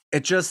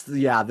it just,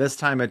 this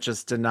time it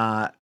just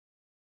didn't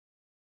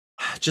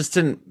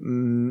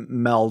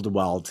meld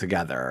well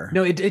together.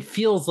 No, it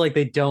feels like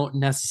they don't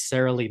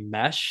necessarily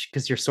mesh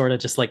because you're sort of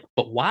just like,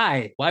 but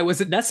why? Why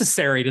was it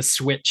necessary to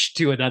switch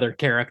to another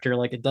character?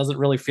 Like it doesn't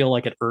really feel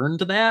like it earned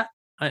that.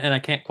 And I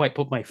can't quite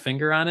put my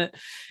finger on it.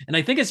 And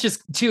I think it's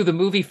just, too, the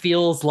movie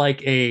feels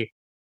like a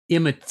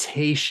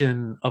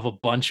imitation of a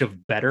bunch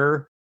of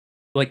better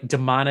like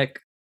demonic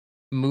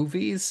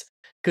movies.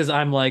 Because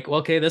I'm like,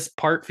 okay, this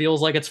part feels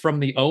like it's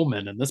from The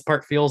Omen, and this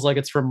part feels like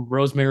it's from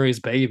Rosemary's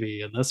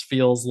Baby, and this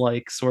feels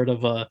like sort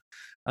of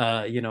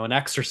an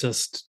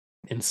Exorcist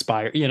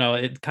inspired.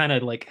 It kind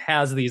of like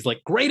has these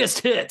like greatest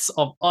hits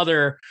of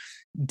other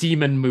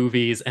demon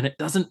movies, and it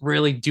doesn't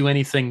really do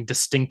anything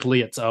distinctly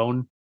its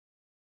own.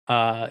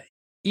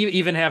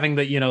 Even having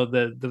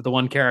the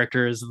one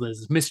character is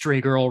this mystery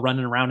girl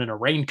running around in a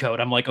raincoat.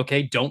 I'm like,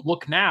 okay, Don't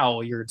Look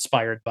Now you're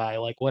inspired by.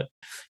 Like what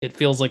it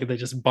feels like they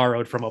just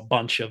borrowed from a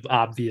bunch of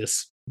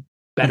obvious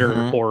better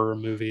Mhm. horror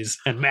movies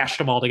and mashed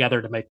them all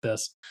together to make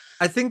this.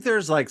 I think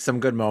there's like some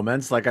good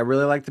moments. Like I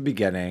really like the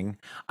beginning.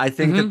 I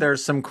think that Mhm.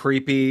 there's some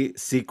creepy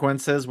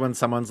sequences when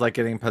someone's like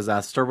getting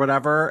possessed or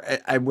whatever.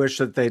 I wish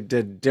that they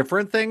did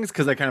different things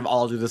because they kind of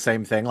all do the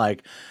same thing.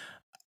 Like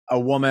a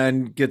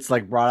woman gets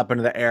like brought up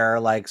into the air,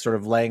 like sort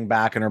of laying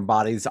back and her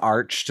body's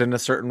arched in a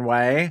certain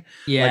way. Like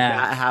Yeah.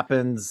 that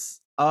happens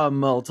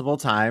multiple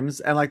times.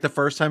 And like the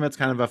first time it's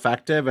kind of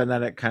effective and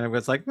then it kind of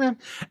gets like, meh.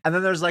 And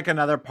then there's like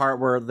another part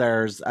where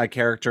there's a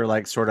character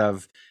like sort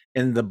of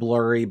in the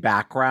blurry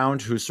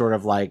background who sort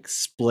of like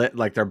split,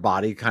 like their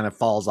body kind of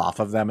falls off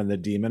of them and the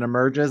demon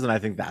emerges. And I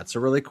think that's a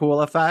really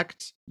cool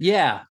effect.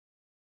 Yeah.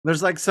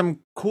 There's like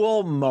some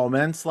cool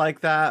moments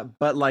like that,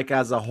 but like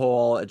as a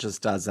whole, it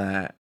just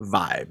doesn't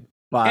vibe.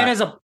 But And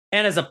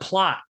as a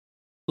plot,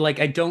 like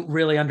I don't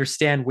really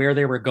understand where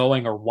they were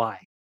going or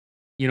why.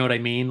 You know what I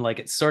mean? Like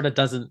it sort of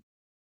doesn't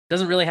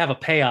really have a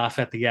payoff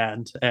at the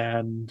end,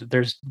 and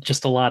there's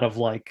just a lot of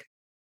like,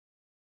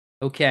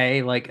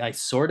 okay, like I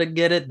sort of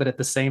get it, but at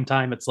the same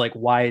time, it's like,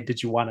 why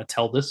did you want to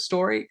tell this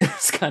story?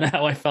 It's kind of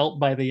how I felt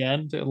by the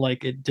end.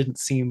 Like it didn't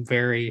seem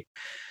very.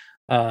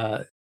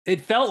 It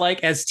felt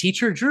like, as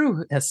Teacher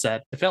Drew has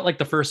said, it felt like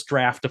the first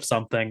draft of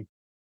something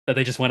that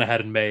they just went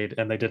ahead and made,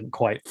 and they didn't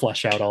quite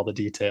flesh out all the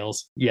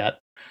details yet.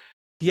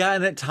 yeah,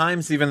 and at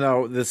times, even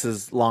though this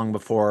is long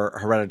before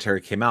Hereditary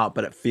came out,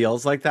 but it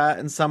feels like that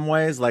in some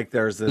ways. Like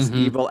there's this Mhm.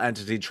 evil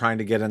entity trying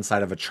to get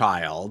inside of a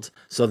child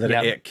so that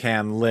Yep. it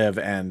can live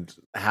and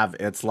have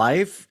its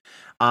life.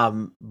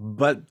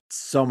 But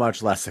so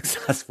much less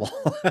successful.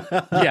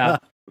 Yeah.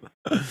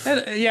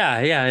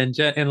 And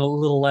a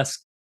little less,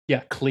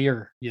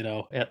 clear,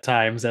 at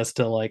times as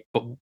to like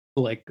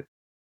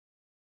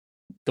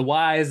the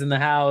whys and the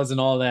hows and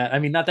all that. I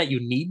mean, not that you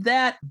need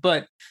that,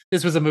 but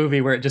this was a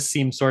movie where it just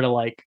seemed sort of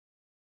like,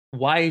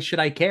 why should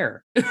I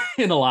care?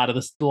 In a lot of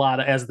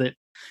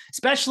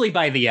especially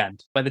by the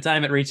end. By the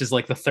time it reaches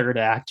like the third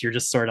act, you're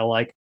just sort of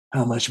like,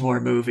 how much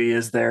more movie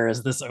is there?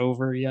 Is this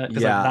over yet?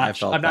 'Cause Yeah, I'm not, I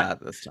felt that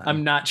this time.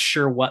 I'm not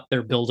sure what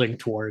they're building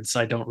towards.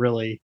 I don't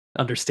really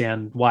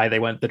understand why they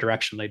went the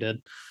direction they did.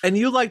 And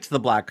you liked the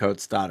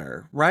Blackcoat's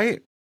daughter,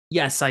 right?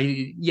 Yes,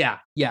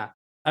 yeah.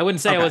 I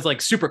wouldn't say I Okay. was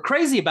like super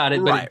crazy about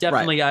it, but Right, it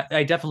definitely,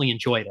 I definitely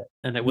enjoyed it,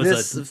 and it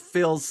was This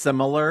feels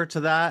similar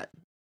to that.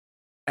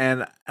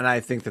 And I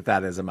think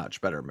that is a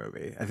much better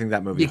movie. I think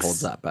that movie Ex-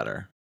 holds up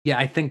better.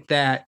 I think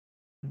that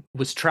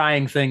was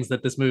trying things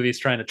that this movie is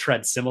trying to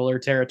tread similar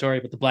territory,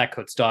 but the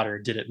Blackcoat's daughter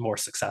did it more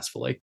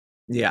successfully.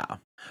 Yeah.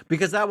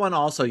 Because that one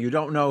also, you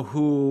don't know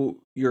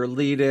who your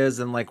lead is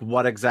and like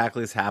what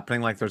exactly is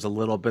happening. Like there's a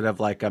little bit of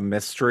like a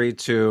mystery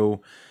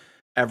to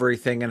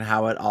everything and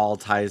how it all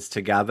ties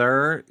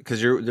together.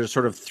 Because there's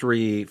sort of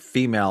three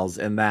females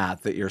in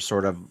that you're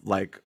sort of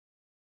like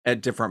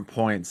at different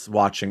points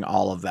watching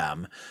all of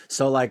them.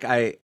 So like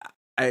I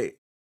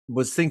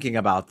was thinking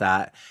about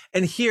that.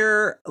 And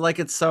here, like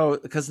it's so,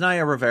 because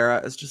Naya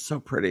Rivera is just so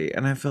pretty.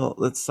 And I feel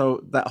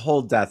that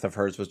whole death of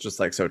hers was just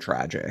like so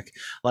tragic.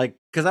 Like,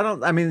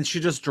 because she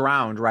just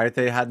drowned, right?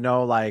 They had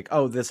no like,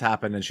 oh, this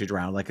happened and she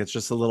drowned. Like it's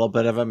just a little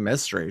bit of a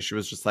mystery. She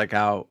was just like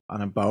out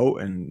on a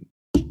boat and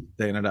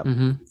they ended up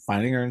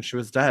finding her and she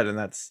was dead. And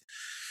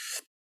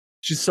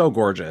she's so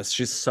gorgeous.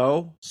 She's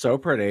so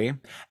pretty.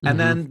 And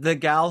then the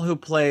gal who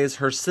plays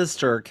her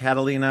sister,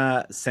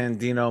 Catalina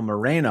Sandino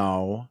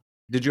Moreno.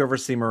 Did you ever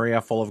see Maria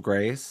Full of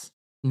Grace?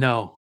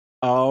 No.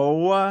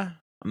 Oh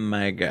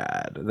my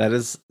God. That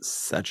is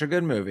such a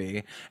good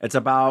movie. It's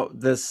about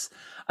this.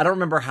 I don't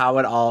remember how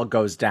it all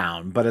goes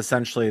down, but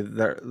essentially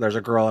there's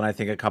a girl and I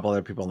think a couple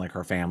other people in like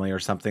her family or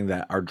something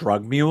that are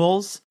drug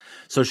mules.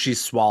 So she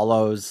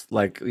swallows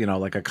like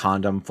a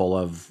condom full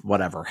of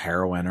whatever,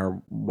 heroin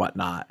or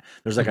whatnot.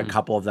 There's like a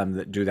couple of them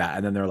that do that.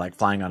 And then they're like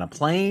flying on a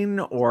plane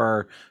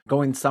or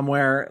going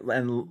somewhere.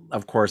 And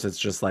of course it's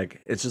just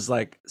like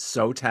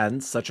so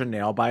tense, such a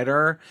nail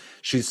biter.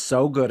 She's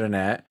so good in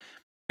it.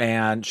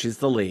 And she's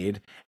the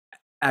lead.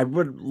 I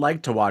would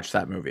like to watch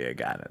that movie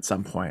again at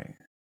some point.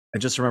 I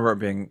just remember it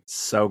being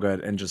so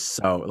good and just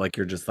so like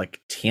you're just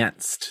like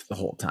tensed the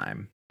whole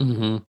time.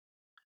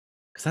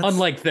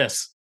 Unlike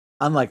this,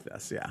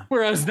 yeah.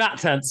 where I was not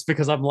tense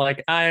because I'm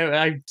like,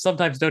 I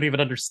sometimes don't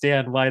even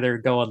understand why they're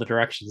going the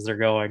directions they're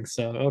going.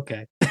 So,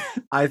 okay.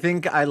 I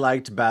think I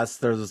liked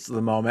best there's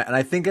the moment. And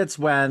I think it's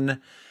when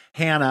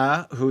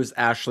Hannah, who's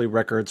Ashley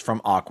Rickards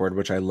from Awkward,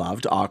 which I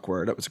loved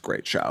Awkward. It was a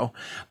great show.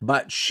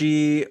 But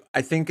she,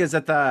 I think, is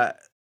at the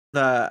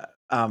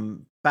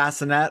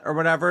bassinet or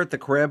whatever at the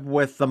crib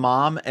with the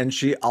mom, and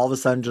she all of a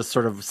sudden just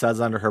sort of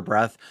says under her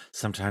breath,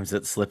 sometimes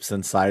it slips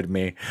inside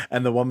me.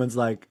 And the woman's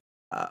like,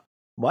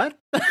 what?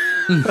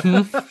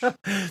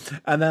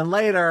 And then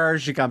later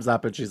she comes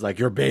up and she's like,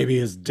 your baby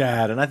is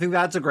dead. And I think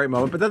that's a great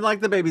moment. But then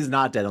like the baby's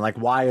not dead. And like,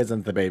 why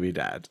isn't the baby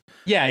dead?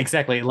 Yeah,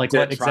 exactly. Like Did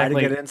what it try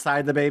exactly? to get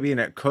inside the baby and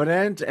it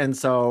couldn't. And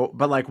so,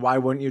 but like, why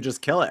wouldn't you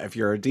just kill it if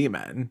you're a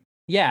demon?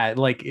 Yeah,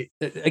 like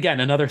again,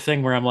 another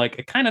thing where I'm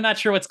like, kind of not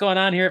sure what's going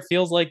on here. It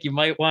feels like you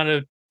might want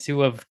to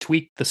to have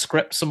tweaked the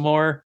script some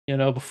more,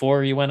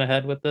 before you went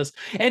ahead with this.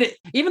 And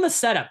even the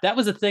setup, that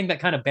was a thing that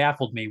kind of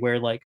baffled me, where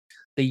like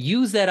they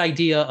use that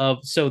idea of,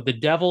 so the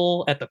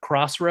devil at the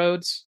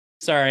crossroads.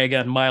 Sorry,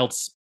 again, mild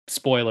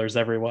spoilers,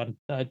 everyone.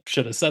 I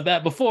should have said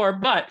that before,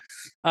 but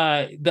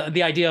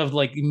the idea of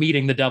like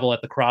meeting the devil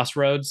at the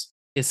crossroads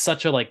is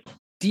such a like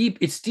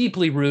it's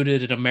deeply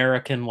rooted in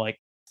American like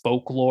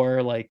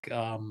folklore, like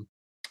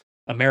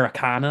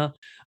Americana,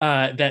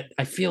 that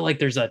I feel like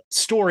there's a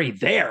story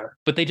there,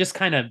 but they just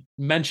kind of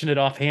mention it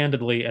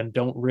offhandedly and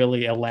don't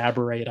really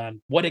elaborate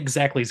on what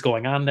exactly is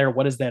going on there.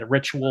 What is that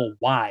ritual?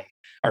 Why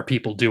are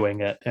people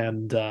doing it?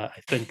 And I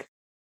think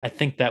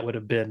that would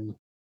have been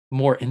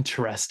more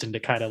interesting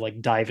to kind of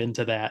like dive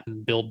into that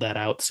and build that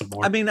out some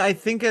more. I mean, I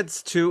think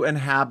it's to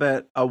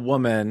inhabit a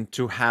woman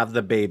to have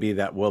the baby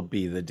that will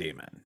be the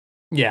demon.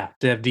 Yeah,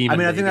 to have demon. I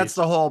mean, babies. I think that's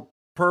the whole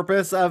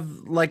purpose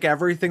of like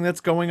everything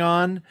that's going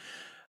on.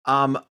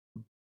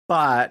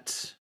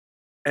 But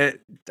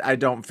I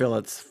don't feel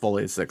it's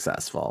fully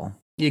successful.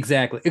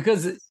 Exactly,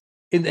 because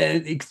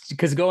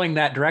going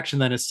that direction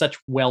then is such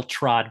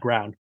well-trod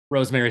ground.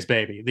 Rosemary's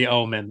Baby, The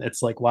Omen.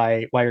 It's like,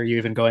 why are you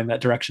even going that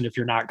direction if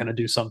you're not going to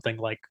do something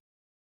like,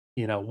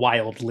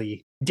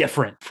 wildly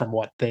different from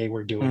what they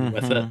were doing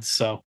with it?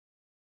 So.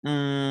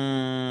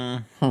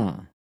 Well,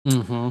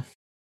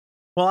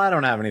 I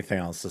don't have anything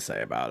else to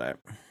say about it.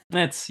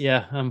 I'm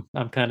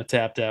kind of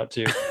tapped out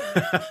too.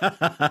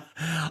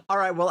 All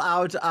right. Well,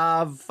 out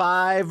of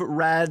 5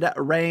 red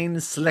rain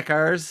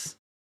slickers,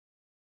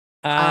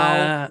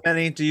 how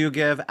many do you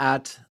give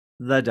at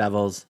the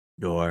Devil's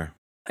Door?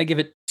 I give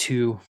it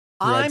 2.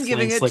 I'm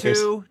giving it slickers.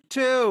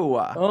 2.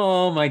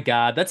 Oh my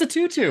God. That's a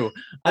 2-2.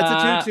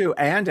 That's a 2-2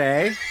 and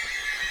a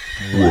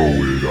Throw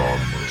it on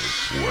the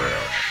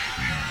slash.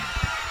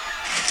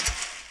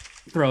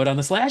 Throw it on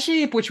the slash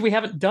heap, which we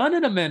haven't done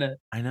in a minute.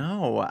 I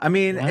know. I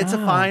mean, It's a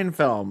fine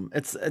film.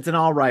 It's an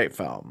all right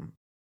film.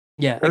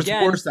 Yeah. There's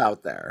worse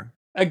out there.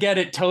 Again,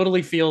 it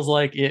totally feels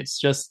like it's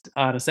just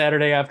on a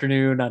Saturday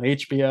afternoon on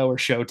HBO or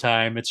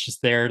Showtime. It's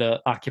just there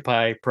to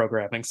occupy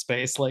programming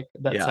space. Like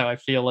that's how I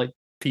feel like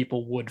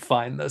people would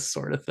find this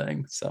sort of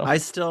thing. So I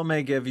still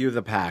may give you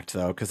the pact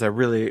though, because I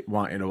really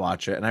want you to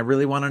watch it and I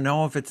really want to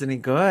know if it's any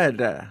good.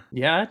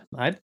 Yeah,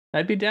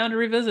 I'd be down to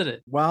revisit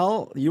it.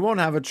 Well, you won't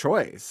have a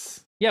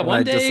choice. Yeah,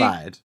 one day.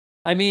 Decide.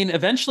 I mean,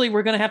 eventually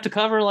we're going to have to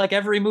cover like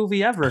every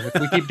movie ever if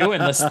we keep doing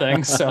this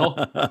thing. So.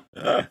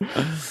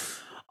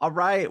 All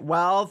right.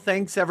 Well,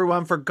 thanks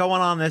everyone for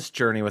going on this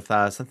journey with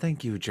us. And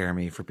thank you,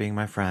 Jeremy, for being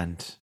my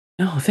friend.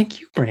 Oh, thank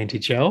you, Brandy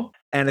Joe.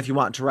 And if you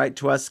want to write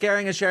to us,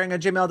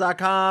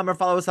 scaringandSharing@gmail.com or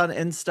follow us on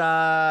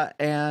Insta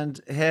and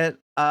hit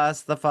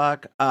us the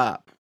fuck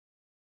up.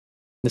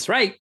 That's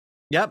right.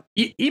 Yep.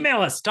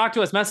 Email us, talk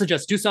to us, message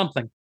us, do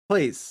something.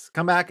 Please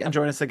come back and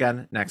join us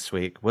again next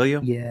week, will you?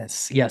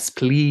 Yes,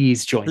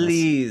 please join us.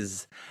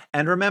 Please.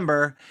 And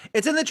remember,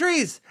 it's in the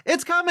trees.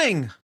 It's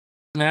coming.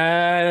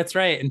 That's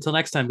right. Until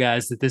next time,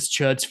 guys, this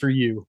chud's for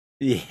you.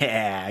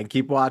 Yeah, and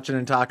keep watching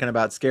and talking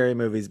about scary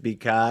movies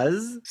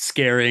because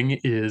scaring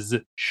is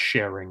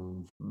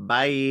sharing.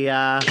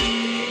 Bye.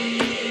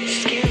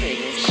 Scaring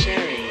is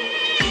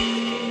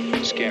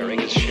sharing.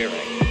 Scaring is sharing.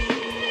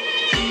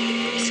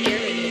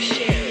 Scaring is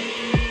sharing.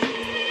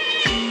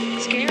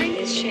 Scaring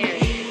is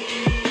sharing.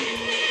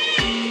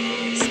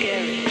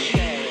 Scaring is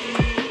sharing.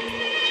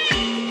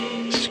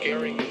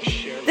 Scaring is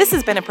sharing. This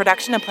has been a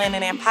production of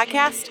Planet Amp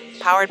Podcast,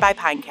 powered by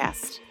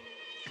Pinecast.